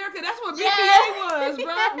of America. That's what BPA was,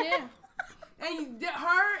 bruh. Yeah. And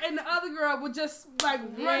her and the other girl would just like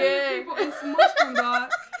run into people and smush them,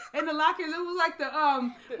 dog. In the lockers, it was like the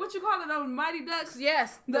what you call it, Mighty Ducks?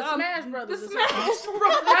 Yes, the Smash Brothers. The Smash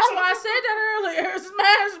Brothers. That's why I said that earlier.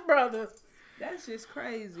 Smash Brothers. That's just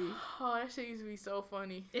crazy. Oh, that shit used to be so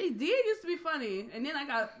funny. It did used to be funny, and then I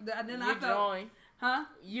felt. Drawing. Huh?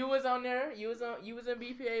 You was on there. You was in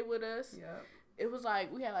BPA with us. Yeah. It was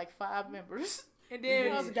like we had like 5 members, and then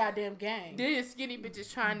it was a goddamn gang. Then skinny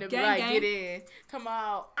bitches trying to gang. get in. Come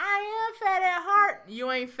out. I am fat at heart.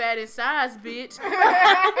 You ain't fat in size, bitch.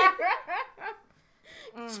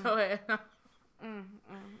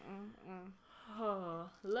 Oh,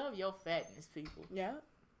 love your fatness, people. Yeah.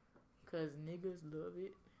 Cause niggas love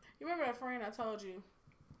it. You remember that friend I told you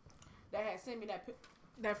that had sent me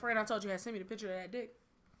that friend I told you had sent me the picture of that dick?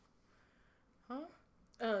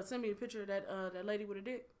 Huh? Send me the picture of that lady with a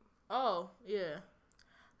dick. Oh, yeah.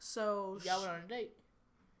 So y'all went on a date?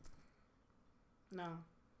 No.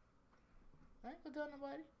 I ain't gonna tell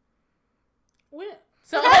nobody. When?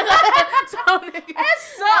 So I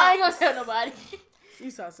ain't gonna tell nobody.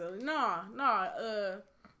 You so silly. No. I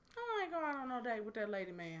ain't going on no date with that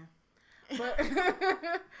lady, man.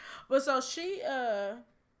 But so she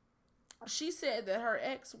said that her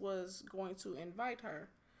ex was going to invite her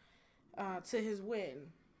to his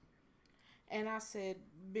wedding. And I said,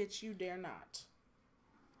 bitch, you dare not.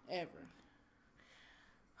 Ever.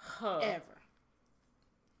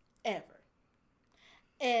 Ever.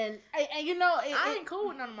 And you know, I ain't cool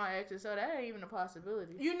with none of my exes, so that ain't even a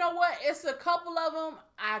possibility. You know what? It's a couple of them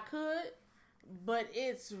I could, but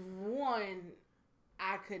it's one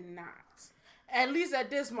I could not. At least at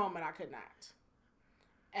this moment, I could not.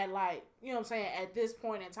 At like, you know what I'm saying? At this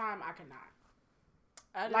point in time, I could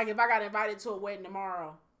not. Like if I got invited to a wedding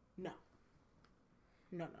tomorrow, no.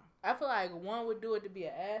 I feel like one would do it to be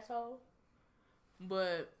an asshole,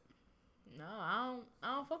 but no, I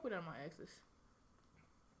don't fuck with them my exes.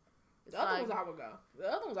 The other ones I would go. The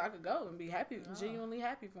other ones I could go and be happy, genuinely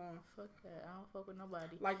happy for them. Fuck that. I don't fuck with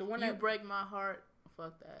nobody. Like the one you that break my heart.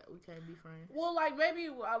 Fuck that. We can't be friends. Well, like maybe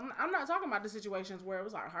I'm not talking about the situations where it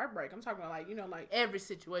was like heartbreak. I'm talking about like, you know, like every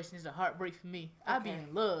situation is a heartbreak for me. Okay. I be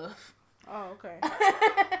in love. Oh, okay. All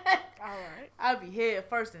right. I be head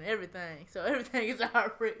first in everything, so everything is a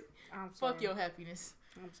heartbreak. I'm sorry. Fuck your happiness.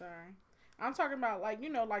 I'm sorry. I'm talking about like, you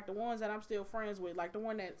know, like the ones that I'm still friends with, like the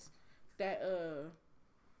one that's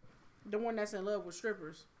in love with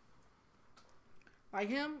strippers. Like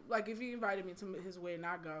him, like if he invited me to his wedding,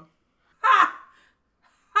 I'd go. Ha!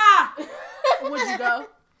 Would you go?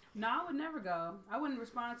 No, I would never go. I wouldn't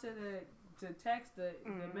respond to the text, the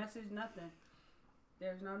message, nothing.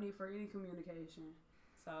 There's no need for any communication.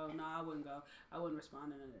 So no, I wouldn't go. I wouldn't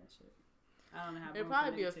respond to none of that shit. I don't have. It'd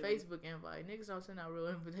probably be a Facebook invite. Niggas don't send out real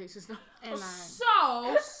invitations.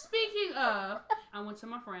 So speaking of, I went to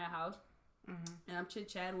my friend's house. And I'm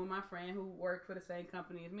chit-chatting with my friend who worked for the same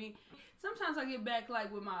company as me. Sometimes I get back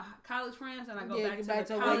like with my college friends and I go back to the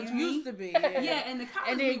college where you used to be. Yeah, and the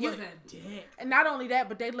college me was a dick. And not only that,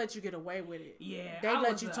 but they let you get away with it. Yeah. They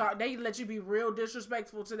let you talk. They let you be real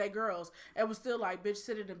disrespectful to their girls. It was still like, bitch,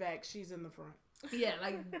 sit in the back. She's in the front. Yeah,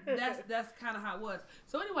 like that's kind of how it was.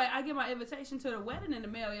 So anyway, I get my invitation to the wedding in the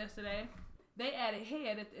mail yesterday. They added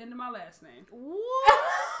head at the end of my last name. What?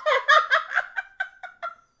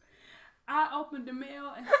 I opened the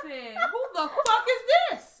mail and said, who the fuck is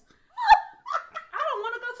this? I don't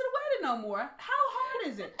want to go to the wedding no more. How hard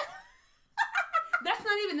is it? That's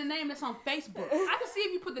not even the name that's on Facebook. I can see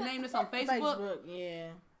if you put the name that's on Facebook.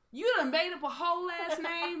 Yeah. You done made up a whole last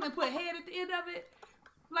name and put head at the end of it.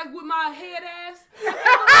 Like with my head ass.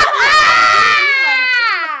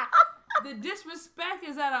 The disrespect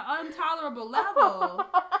is at an intolerable level.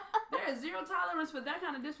 There is zero tolerance for that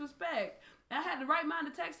kind of disrespect. I had the right mind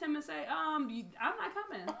to text him and say, I'm not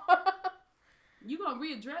coming. You gonna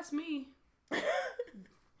readdress me.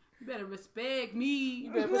 You better respect me.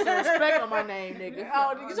 You better put some respect on my name, nigga.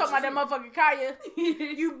 Oh, you talking about that motherfucking Kaya?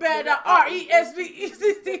 You better RESPECT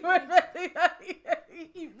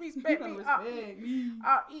respect me.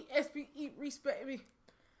 RESPE respect me.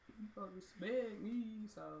 You fucking respect me,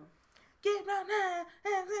 so. Get my name.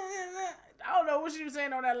 I don't know what she was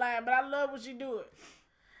saying on that line, but I love what she do it.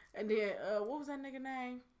 And then, what was that nigga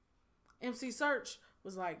name? MC Search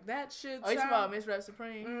was like, that shit you talking about Miss Rap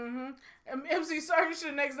Supreme? Mm-hmm. And MC Search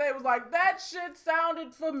the next day was like, that shit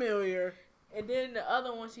sounded familiar. And then the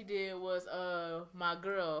other one she did was My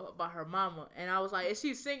Girl about her mama. And I was like, and she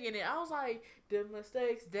was singing it. I was like, the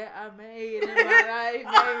mistakes that I made in my life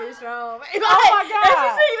made me strong. Like, oh my God. And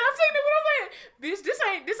I'm singing it, what I'm saying. Bitch, this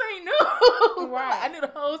ain't new. Right. I knew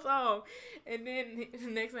the whole song. And then the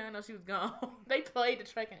next thing I know, she was gone. They played the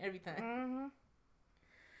track and everything. Mm-hmm.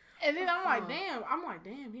 And then I'm like, damn,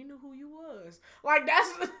 he knew who you was. Like, that's,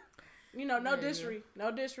 you know, no disrespect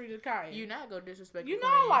to Kaya. You not gonna disrespect You know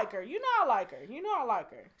I like her.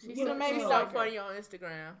 She's you so, made me so like funny on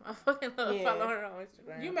Instagram. I fucking love following her on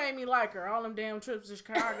Instagram. You made me like her. All them damn trips to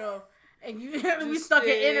Chicago. And we stuck in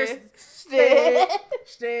interstate.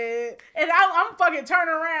 And I'm fucking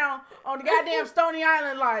turning around on the goddamn Stony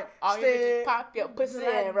Island like, all you bitches pop your pussy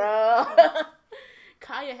in, bro.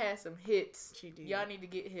 Kaya had some hits. She did. Y'all need to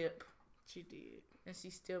get hip. She did. And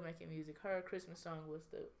she's still making music. Her Christmas song was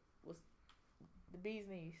the bee's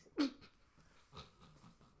knees.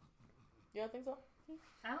 Y'all think so?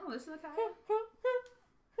 I don't listen to Kaya.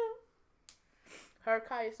 Her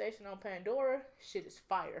Kaya station on Pandora, shit is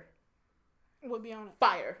fire. What be on it?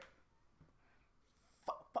 Fire.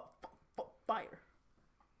 Fire.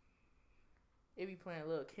 It be playing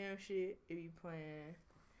Lil' Kim shit. It be playing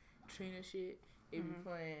Trina shit. It be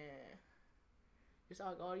playing just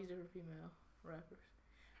all these different female rappers.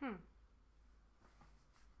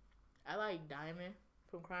 I like Diamond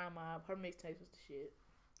from Crime Mob. Her mixtape was the shit.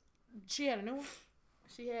 She had a new one?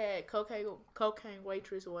 She had Cocaine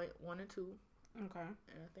Waitress 1 and 2. Okay.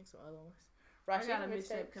 And I think some other ones. I got a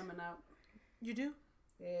mixtape coming out. You do?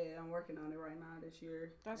 Yeah, I'm working on it right now this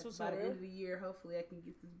year. That's what's up. By the end up. of the year, hopefully I can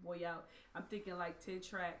get this boy out. I'm thinking like 10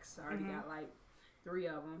 tracks. I already got like 3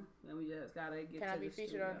 of them. Then we just gotta get to the studio. Can I be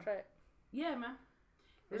featured on a track? Yeah, man.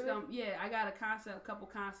 It's Really? I got a couple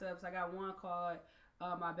concepts. I got one called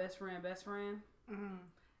My Best Friend. And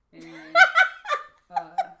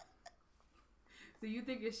So you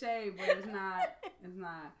think it's shade, but it's not. It's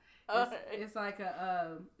not. It's like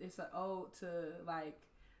it's an ode to like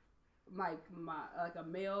my like a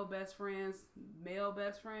male best friend.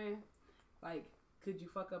 Like, could you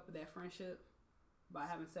fuck up that friendship by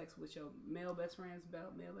having sex with your male best friend?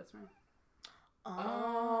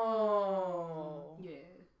 Oh. Yeah.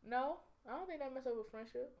 No, I don't think that mess up with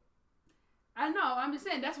friendship. I know. I'm just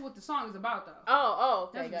saying that's what the song is about, though. Oh,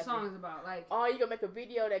 okay. That's what the song is about. Like, you gonna make a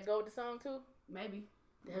video that go with the song too? Maybe.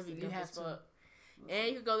 That'd be good as fuck. And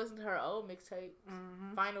you could go listen to her old mixtape,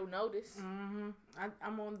 Final Notice.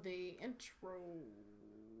 I'm on the intro.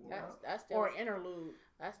 Or interlude.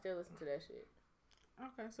 I still listen to that shit.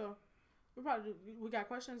 Okay, so we got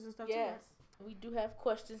questions and stuff too. Yes, we do have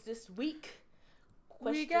questions this week.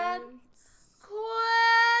 We got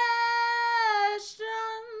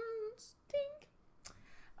questions. Ding.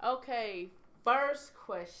 Okay, first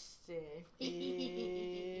question.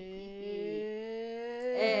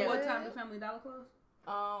 And what time did Family Dollar close?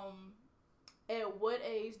 At what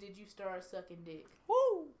age did you start sucking dick?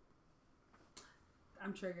 Woo!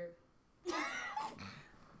 I'm triggered.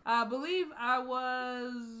 I believe I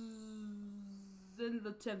was in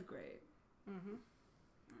the 10th grade.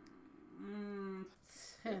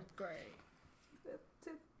 10th grade.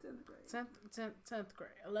 10th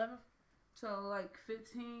grade. 11? So like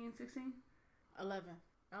 15, 16? 11.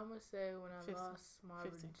 I'm going to say when I 15. lost my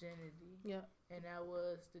 15. virginity. Yeah. And that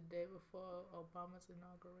was the day before Obama's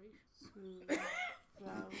inauguration.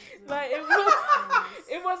 Like,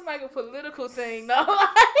 it wasn't like a political thing, no.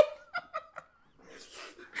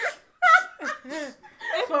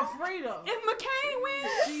 For freedom. If McCain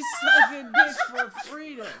wins, She's sucking dick for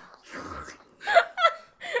freedom.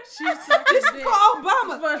 She's sucking this dick for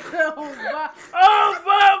Obama.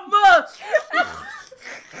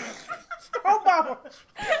 Obama.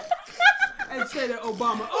 And say that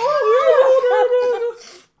Obama.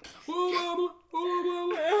 Obama.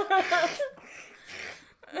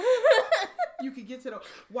 You could get to the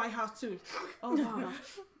White House too. Obama.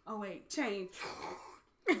 Oh wait, change.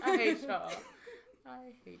 I hate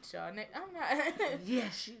y'all. I'm not.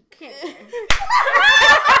 Yes, you can.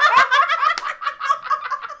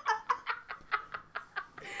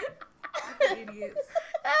 Idiots.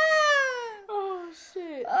 Oh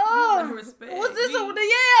shit. Oh, respect. what's this? Yeah,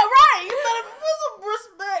 right. You better put some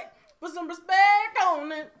respect. Put some respect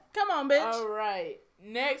on it. Come on, bitch. All right.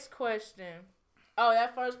 Next question. Oh,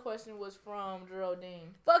 that first question was from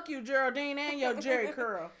Geraldine. Fuck you, Geraldine, and your Jerry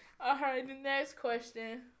curl. All right. The next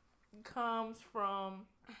question comes from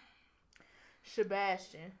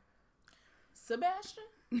Sebastian. Sebastian?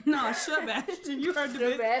 No, Sebastian. You heard the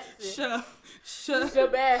bit.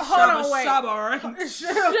 Sebastian. Hold on, wait. Hold on.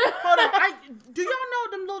 Do y'all know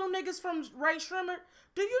them little niggas from Ray Shrimmer?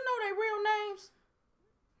 Do you know their real names?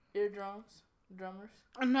 Eardrums. Drummers.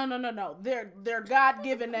 No. They're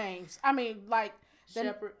God-given names. I mean, like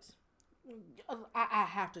Shepherds. I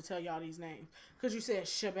have to tell y'all these names because you said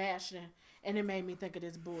Sebastian, and it made me think of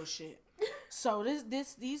this bullshit. So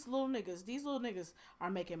these little niggas are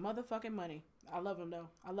making motherfucking money. I love them though.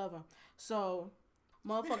 I love them. So,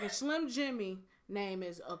 motherfucking Slim Jimmy name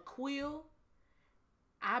is Aquil.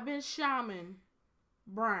 I've been Shaman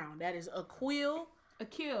Brown. That is Aquil.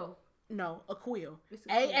 Aquil. No, Aquil.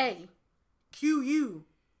 Aquil. AAQUIL.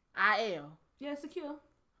 Yeah, it's Aquil.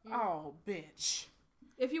 Oh, bitch.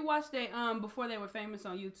 If you watched that before they were famous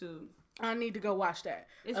on YouTube, I need to go watch that.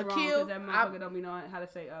 it's wrong because that motherfucker don't be knowing how to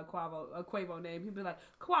say Quavo name. He'd be like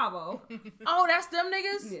Quavo. Oh, that's them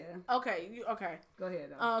niggas? Yeah. Okay. Go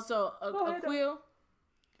ahead though. So Aquil.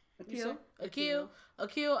 Aquil.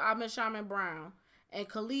 Aquil I've been Shaman Brown. And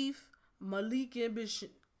Khalif Malik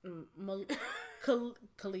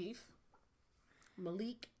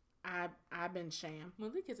Malik Ibn Sham.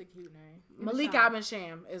 Malik is a cute name. Malik Ibn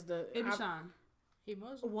Sham is the Ibn Sham. He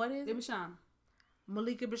Muslim. What is Ibn it? Sham.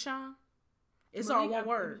 Malik Ibn Sham? It's Malik all one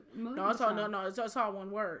word. Malik No, it's all Ibn Sham. it's all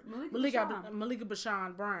one word. Malik Ibn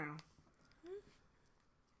Sham Brown.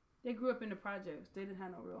 They grew up in the projects. They didn't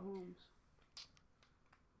have no real homes.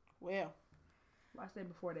 Well, Watched that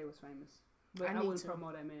before they was famous. But I need wouldn't to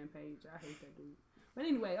promote that man page. I hate that dude. But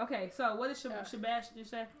anyway, okay. So what did Sebastian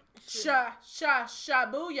say?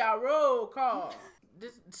 Shabuya roll call.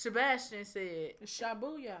 This Sebastian said.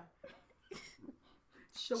 Shabuya.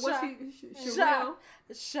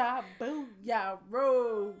 Shabuya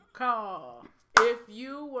roll call. If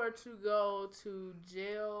you were to go to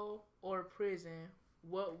jail or prison,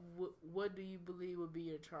 what do you believe would be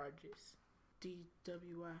your charges?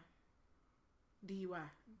 DUI.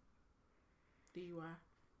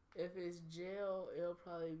 If it's jail, it'll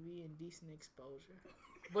probably be indecent exposure.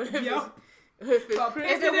 But if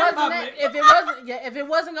it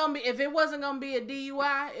wasn't gonna be a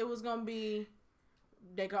DUI, it was gonna be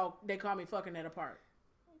they call me fucking at a park.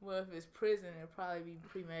 Well, if it's prison, it'll probably be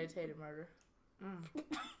premeditated murder.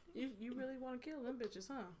 You really want to kill them bitches,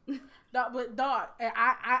 huh? But dog,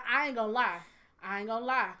 I ain't gonna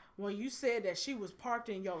lie. When you said that she was parked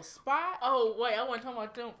in your spot. Oh, wait, I wasn't talking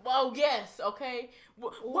about them. Oh, yes, okay.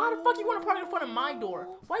 Why the fuck you want to park in front of my door?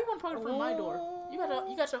 Why you want to park in front of my door? You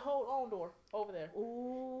got your whole own door over there.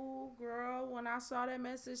 Ooh, girl, when I saw that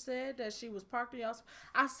message said that she was parked in your spot,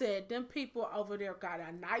 I said, them people over there got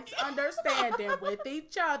a nice understanding with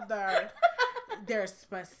each other. There's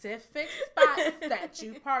specific spots that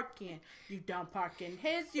you park in. You don't park in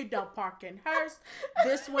his, you don't park in hers.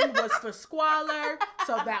 This one was for squalor,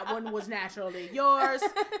 so that one was naturally yours.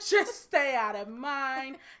 Just stay out of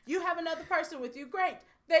mine. You have another person with you, great.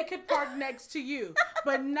 They could park next to you,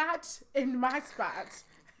 but not in my spots.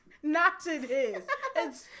 Not in his.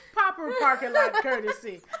 It's proper parking lot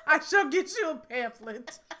courtesy. I shall get you a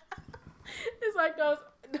pamphlet. It's like those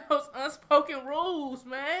unspoken rules,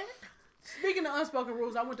 man. Speaking of unspoken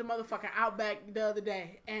rules, I went to motherfucking Outback the other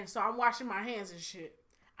day, and so I'm washing my hands and shit.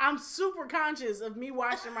 I'm super conscious of me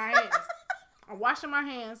washing my hands. I'm washing my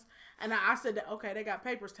hands, and I said, that, okay, they got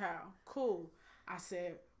paper towel. Cool. I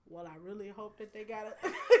said, well, I really hope that they got a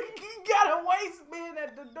waistband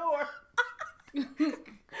at the door.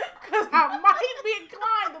 Because I might be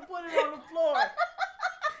inclined to put it on the floor.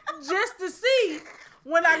 Just to see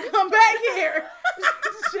when I come back here.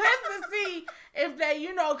 Just to see if they,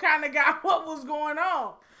 kind of got what was going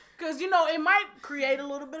on. Because, it might create a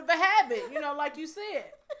little bit of a habit, like you said.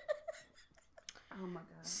 Oh, my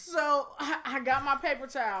God. So, I got my paper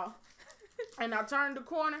towel, and I turned the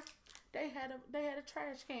corner. They had a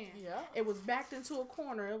trash can. Yeah. It was backed into a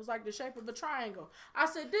corner. It was like the shape of a triangle. I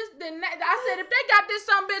said, if they got this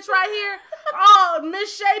some bitch right here, all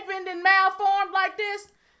misshapen and malformed like this,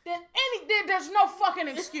 then there's no fucking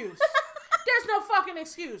excuse. There's no fucking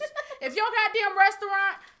excuse. If your goddamn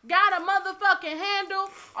restaurant got a motherfucking handle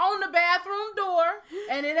on the bathroom door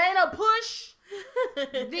and it ain't a push,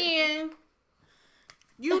 then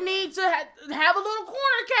you need to have a little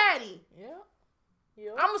corner caddy. Yeah.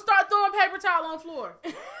 I'm gonna start throwing paper towel on the floor.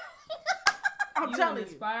 I'm telling you.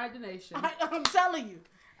 Inspired the nation. I'm telling you.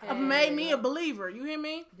 Hey, made me a believer. You hear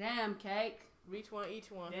me? Damn, Cake. Reach one, each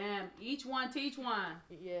one. Damn, each one teach one.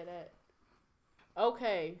 Yeah, that.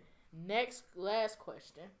 Okay, last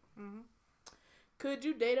question. Mm-hmm. Could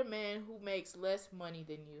you date a man who makes less money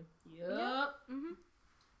than you? Yep. Yeah. Mm-hmm.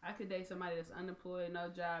 I could date somebody that's unemployed, no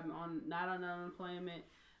job, not on unemployment,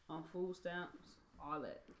 on food stamps, all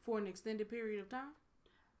that. For an extended period of time?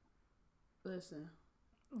 Listen.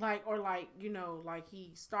 Like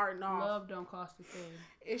he's starting off. Love don't cost a thing.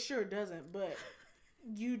 It sure doesn't, but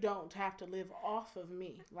you don't have to live off of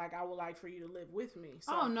me. Like, I would like for you to live with me.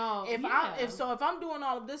 So oh no! If I'm doing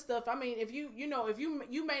all of this stuff, I mean, if you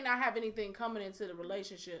may not have anything coming into the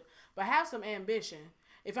relationship, but have some ambition.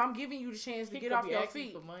 If I'm giving you the chance to get off your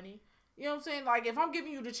feet for money, you know what I'm saying? Like, if I'm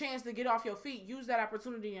giving you the chance to get off your feet, use that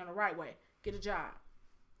opportunity in the right way. Get a job.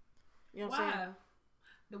 You know what I'm saying?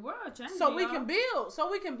 The world changing. So we can build.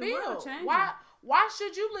 Why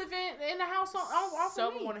should you live in the house off of me?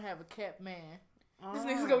 Some want to have a kept man. This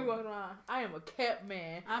nigga's gonna be walking around. I am a kept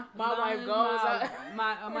man. My wife goes out.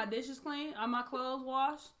 My dishes clean? Are my clothes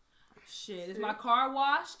washed? Shit, is my car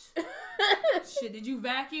washed? Shit, did you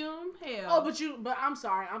vacuum? Hell. But I'm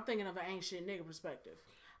sorry. I'm thinking of an ain't shit nigga perspective.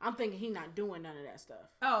 I'm thinking he not doing none of that stuff.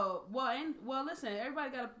 Oh, well, listen,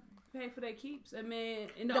 everybody gotta pay for their keeps. I mean,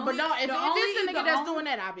 if it's a nigga that's doing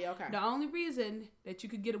that, I'll be okay. The only reason that you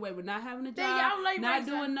could get away with not having a job, not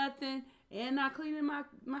doing nothing, and not cleaning my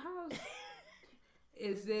house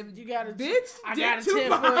is if you got a bitch. I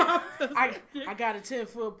got a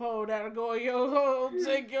 10-foot pole that'll go in your hole,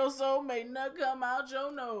 take your soul, may not come out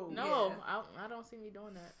your nose. No, yeah. I don't see me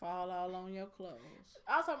doing that. Fall all on your clothes.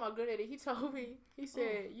 I was talking about good Eddie. He told me, he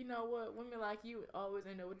said, you know what, women like you always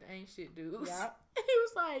end up with the ain't shit dudes. Yeah. He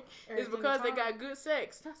was like, it's because they got good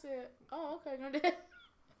sex. I said, oh, okay, granddaddy.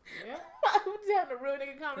 Yeah. We just having a real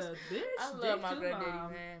nigga conversation. I love my granddaddy,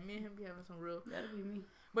 man. Me and him be having some real. That'll be me.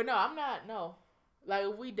 But no, I'm not. No. Like,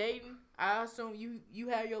 if we dating, I assume you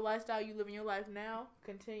have your lifestyle, you living your life now.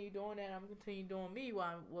 Continue doing that. I'm continue doing me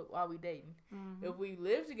while we dating. Mm-hmm. If we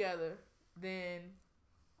live together, then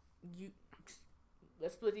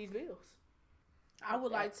let's split these bills. I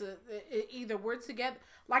would like to either we're together.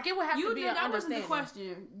 Like, it would have to be an understanding. That wasn't the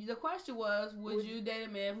question. The question was, would you date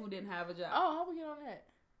a man who didn't have a job? Oh, how we get on that?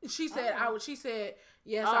 She said I would. She said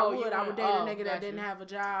yes, I would. I would date a nigga that didn't have a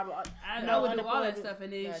job. I would do all that stuff,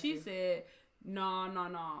 and then she said, No.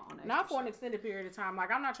 Not for an extended period of time.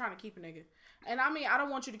 Like, I'm not trying to keep a nigga. And I mean, I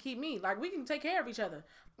don't want you to keep me. Like, we can take care of each other.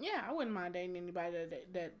 Yeah, I wouldn't mind dating anybody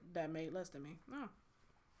that made less than me. No,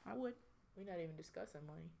 I would. We're not even discussing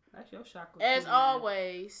money. That's your chakra. As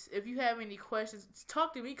always, if you have any questions,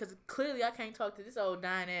 talk to me, because clearly I can't talk to this old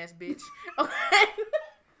dying ass bitch. Okay?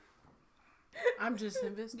 I'm just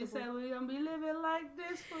invisible. You said we're going to be living like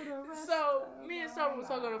this for the rest So, of me and our Summer was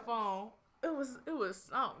talking on the phone. We was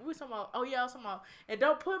talking about, I was talking about, and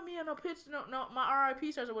don't put me in no picture, no, my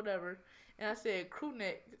RIP shirts or whatever. And I said crew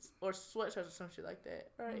neck or sweatshirts or some shit like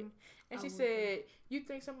that, right? Mm-hmm. And she said, you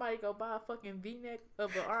think somebody go buy a fucking V-neck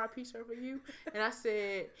of a RIP shirt for you? And I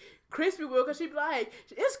said, Crispy will, because she be like,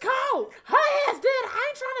 it's cold. Her ass dead. I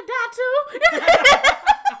ain't trying to die too.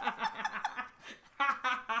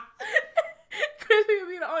 Crispy would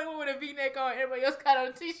be the only one with a V-neck on. Everybody else got on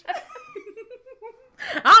a t-shirt.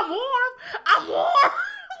 I'm warm.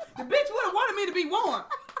 The bitch would have wanted me to be warm.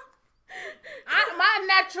 My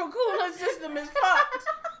natural cooling system is fucked.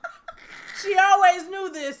 She always knew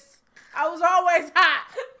this. I was always hot.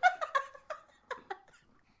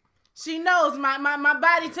 She knows my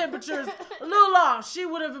body temperature is a little off. She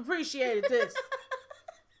would have appreciated this.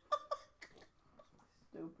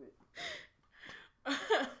 Stupid.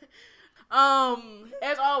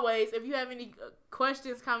 As always, if you have any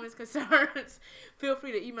questions, comments, concerns, feel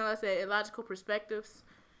free to email us at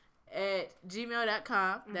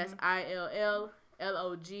illogicalperspectives@gmail.com. Mm-hmm. That's ILLOGICAL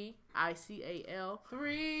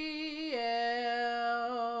 3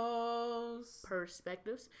 L's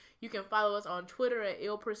Perspectives. You can follow us on Twitter at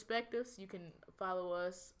illperspectives. You can follow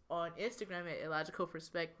us on Instagram at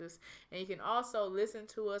illogicalperspectives, and you can also listen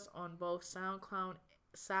to us on both SoundCloud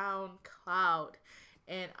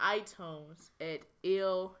and iTunes at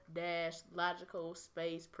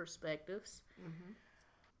ill-logical-perspectives. Mm-hmm.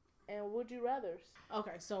 And would you rather?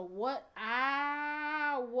 Okay, so what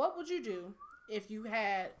would you do if you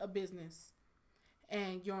had a business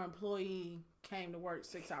and your employee came to work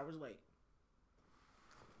 6 hours late?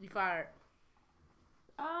 You fired.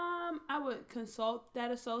 I would consult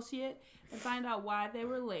that associate and find out why they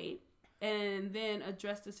were late, and then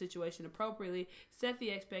address the situation appropriately, set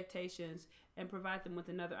the expectations, and provide them with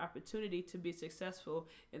another opportunity to be successful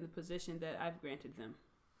in the position that I've granted them.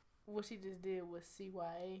 What she just did was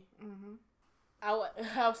CYA. Mm-hmm. I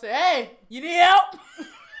would say, hey, you need help?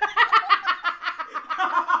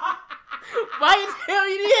 Why you tell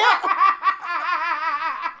me you need help?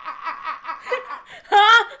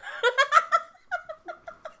 Huh?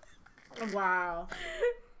 Wow.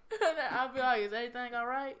 I'll be like, is everything all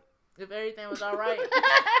right? If everything was all right,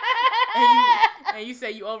 and you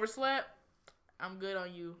say you overslept, I'm good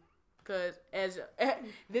on you. Because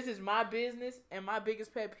this is my business, and my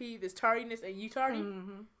biggest pet peeve is tardiness, and you tardy,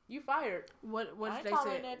 you fired. What did they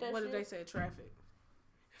say? What did they say? Traffic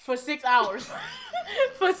for 6 hours.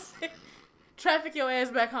 Traffic your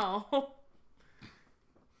ass back home.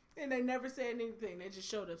 And they never said anything. They just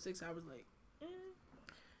showed up 6 hours late.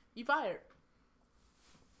 You fired.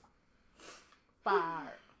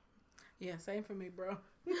 Fired. Yeah, same for me, bro.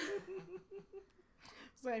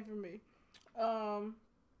 Same for me.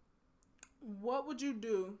 What would you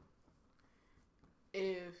do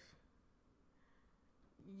if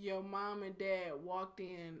your mom and dad walked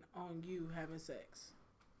in on you having sex?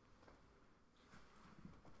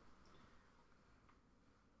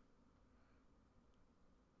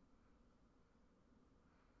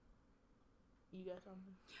 You got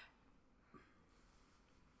something?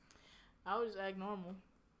 I would just act normal.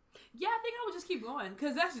 Yeah, I think I would just keep going,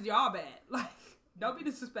 because that's just y'all bad. Like, don't be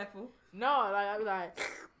disrespectful. No, like, I'd be like...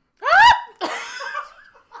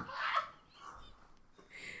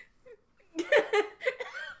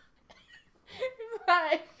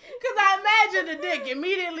 Because I imagine the dick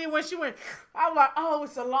immediately when she went, I was like, oh,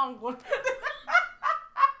 it's a long one.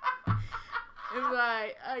 It was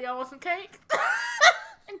like, y'all want some cake?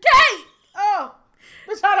 Cake! Oh,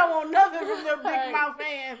 but y'all don't want nothing from their big mouth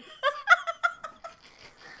hands.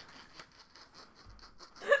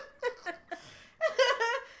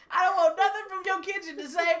 I don't want nothing from your kitchen the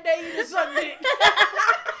same day you just suck dick.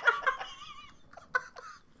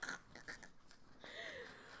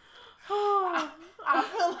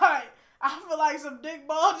 I feel like some dick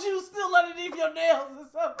ball juice still underneath your nails or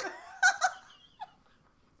something.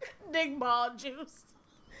 Dick ball juice.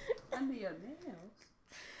 Under your nails?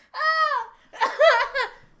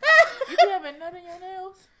 You be having nut in your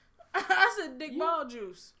nails? I said dick ball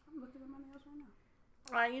juice. I'm looking at my nails right now.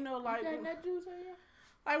 Like, you know, like... You got nut juice in you?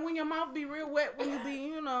 Like when your mouth be real wet when you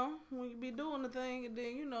be, when you be doing the thing, and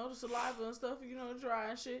then, the saliva and stuff, dry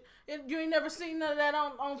and shit. You ain't never seen none of that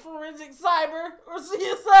on Forensic Cyber or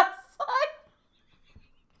CSI Site?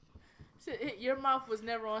 Your mouth was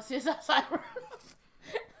never on sis outside.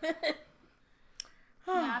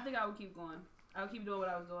 I think I would keep going. I would keep doing what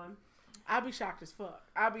I was doing. I'd be shocked as fuck.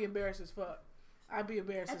 I'd be embarrassed as fuck. At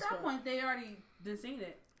that point, they already done seen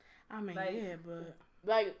it. I mean, like, yeah, but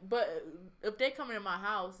but if they come into my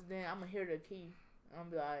house, then I'm gonna hear the key. I'm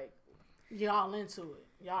be like, y'all into it.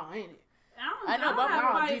 Y'all ain't it. I know, but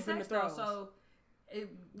y'all deep in the throes. So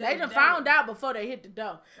they done found out before they hit the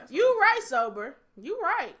door. You right, sober. You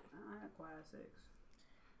right. I had quiet sex.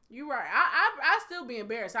 You right. I still be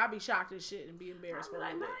embarrassed. I'll be shocked as shit and be embarrassed. I'll be for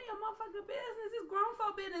like, a mind bit. your motherfucking business. It's grown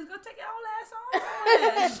folk business. Go take your old ass on.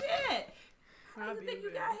 Shit. How do you think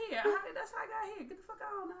you got here? That's how I got here. Get the fuck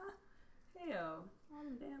on now. Hell, all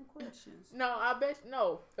them damn questions. no, I bet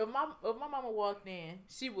no. If my mama walked in,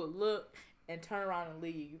 she would look and turn around and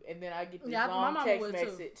leave, and then I get this long text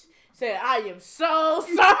message saying, "I am so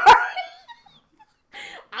sorry."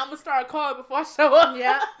 I'm gonna start calling before I show up.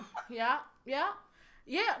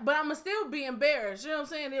 Yeah, but I'ma still be embarrassed. You know what I'm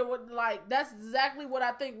saying? It would, like, that's exactly what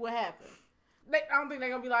I think would happen. I don't think they're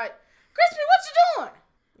gonna be like, Crispy, what you doing?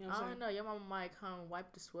 You know what I don't know. Your mama might come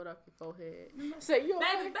wipe the sweat off your forehead. Say, you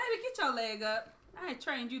baby, get your leg up. I ain't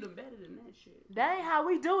trained you to better than that shit. That ain't how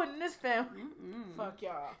we do it in this family. Fuck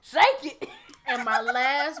y'all. Shake it. And my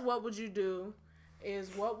last what would you do is,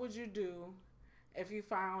 what would you do if you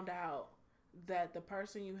found out that the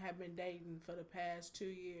person you have been dating for the past 2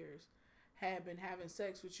 years had been having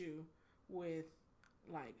sex with you with,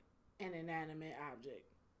 like, an inanimate object?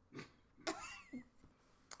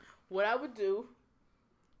 What I would do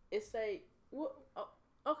is say, "What? Oh,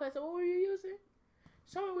 okay, so what were you using?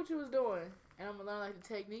 Show me what you was doing, and I'm gonna learn like the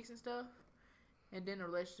techniques and stuff, and then the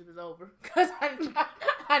relationship is over because I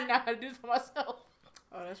know how to do it for myself."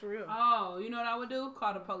 Oh, that's real. Oh, you know what I would do?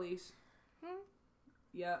 Call the police.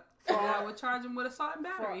 Yep. And I would charge them with assault and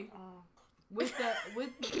battery. With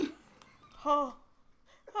Oh.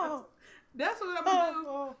 That's what I'm gonna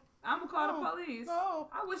do. I'm gonna call the police.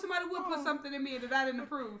 I wish somebody would put something in me that I didn't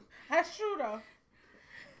approve. That's true though.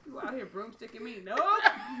 You out here broomsticking me? No,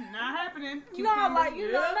 not happening. Not like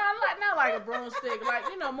not like a broomstick. Like,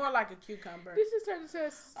 more like a cucumber. This is turning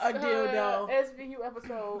to A dildo. SVU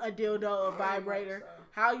episode. A dildo, a vibrator.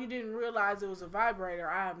 How you didn't realize it was a vibrator,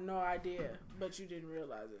 I have no idea. But you didn't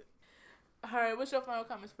realize it. All right, what's your final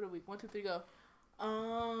comments for the week? 1, 2, 3, go.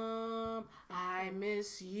 I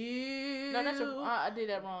miss you. No, that's your. I did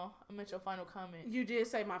that wrong. I meant your final comment. You did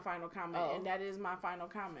say my final comment, and that is my final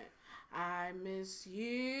comment. I miss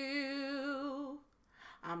you.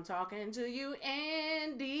 I'm talking to you,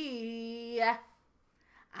 Andy.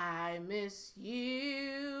 I miss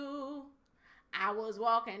you. I was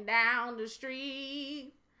walking down the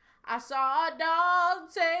street. I saw a dog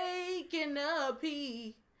taking a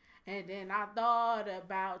pee. And then I thought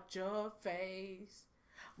about your face.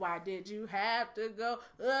 Why did you have to go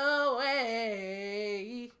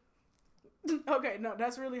away? Okay, no,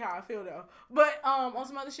 that's really how I feel though. But on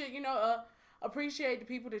some other shit, appreciate the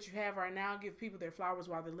people that you have right now. Give people their flowers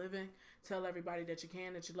while they're living. Tell everybody that you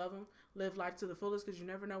can, that you love them. Live life to the fullest, because you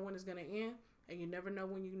never know when it's going to end. And you never know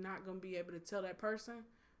when you're not going to be able to tell that person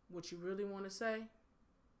what you really want to say.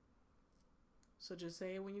 So just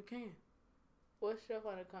say it when you can. What's your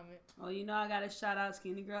final comment? Oh, I got to shout out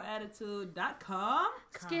SkinnyGirlAttitude.com.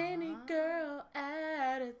 Skinny Girl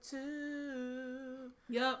Attitude.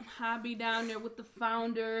 Yep, I'll be down there with the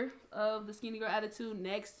founder of the Skinny Girl Attitude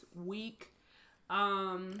next week.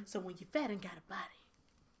 So when you're fat and got a body,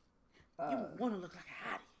 you want to look like a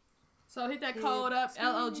hottie. So hit that code up,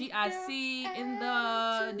 LOGIC, in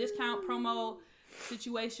the discount promo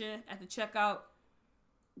situation at the checkout.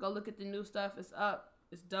 Go look at the new stuff. It's up.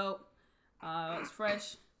 It's dope. It's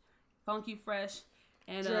fresh, funky fresh,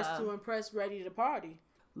 and dressed to impress, ready to party.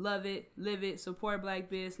 Love it, live it, support Black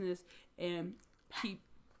business, and keep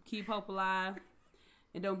hope alive.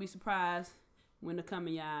 And don't be surprised when it come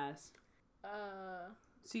in your eyes.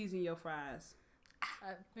 Season your fries.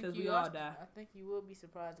 Because we all die. I think you will be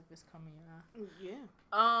surprised if it's coming in. Yeah.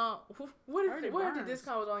 What if the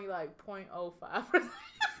discount was only like 0.05%?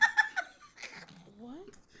 What?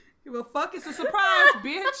 Well, fuck, it's a surprise,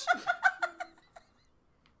 bitch.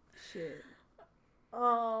 Shit.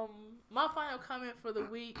 My final comment for the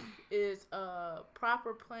week is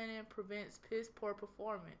proper planning prevents piss poor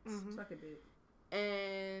performance. Mm-hmm. Suck it, bitch.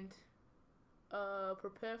 And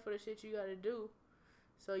prepare for the shit you gotta do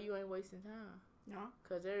so you ain't wasting time. No.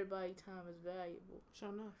 Because everybody's time is valuable. Sure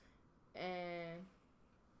enough. And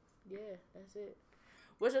yeah, that's it.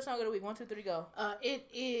 What's your song of the week? 1, 2, 3, go. It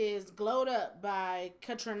is Glowed Up by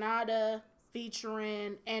Katranada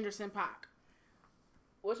featuring Anderson .Paak.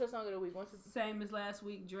 What's your song of the week? 1, 2, 3. Same as last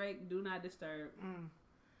week, Drake, Do Not Disturb.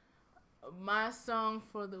 My song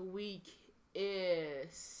for the week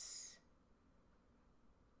is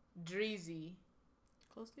Dreezy.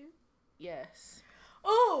 Close to you? Yes.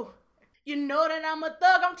 Ooh, you know that I'm a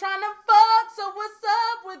thug. I'm trying to fuck. So what's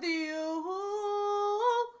up with you?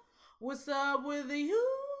 What's up with you?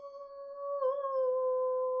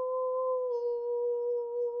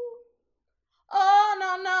 Oh,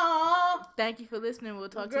 no. Thank you for listening. We'll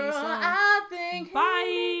talk to Girl, you soon. I think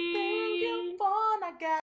Bye.